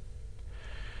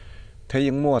thế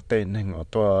nhưng mua tên nên ở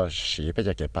tua sĩ bây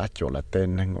giờ cái bát chỗ là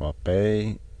tên nên ở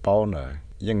bé bao nữa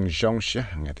nhưng trong sĩ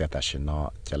hàng ngày ta sẽ nó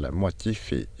chỉ là mua chi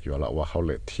phí rồi là qua hậu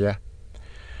lệ thiệt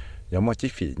rồi mua chi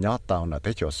phí nhót tàu là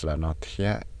tới chỗ là nó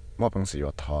thiệt mua bằng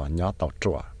sự thọ nhót tàu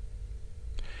trôi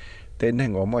tên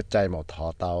nên ở mua chạy một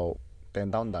thọ tàu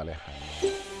tên tàu đã lại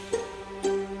hàng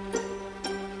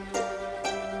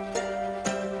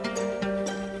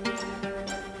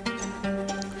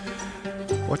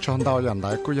我唱到人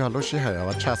来，古要老师係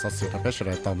我查實時特別出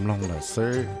嚟當龍嚟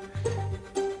書，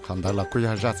看到了古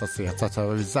要查實時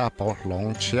就visa保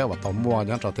龍車或當mua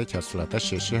những trò tới chờ sự là tới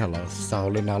學習là sau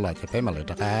lên nào lại thì bé mà lại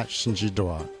đặt cái sinh chỉ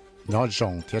đồ, nhỏ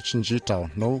rộng thì sinh chỉ trâu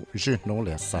nấu rưỡi nấu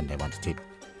lẻ sẵn để bán thịt,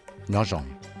 nhỏ rộng.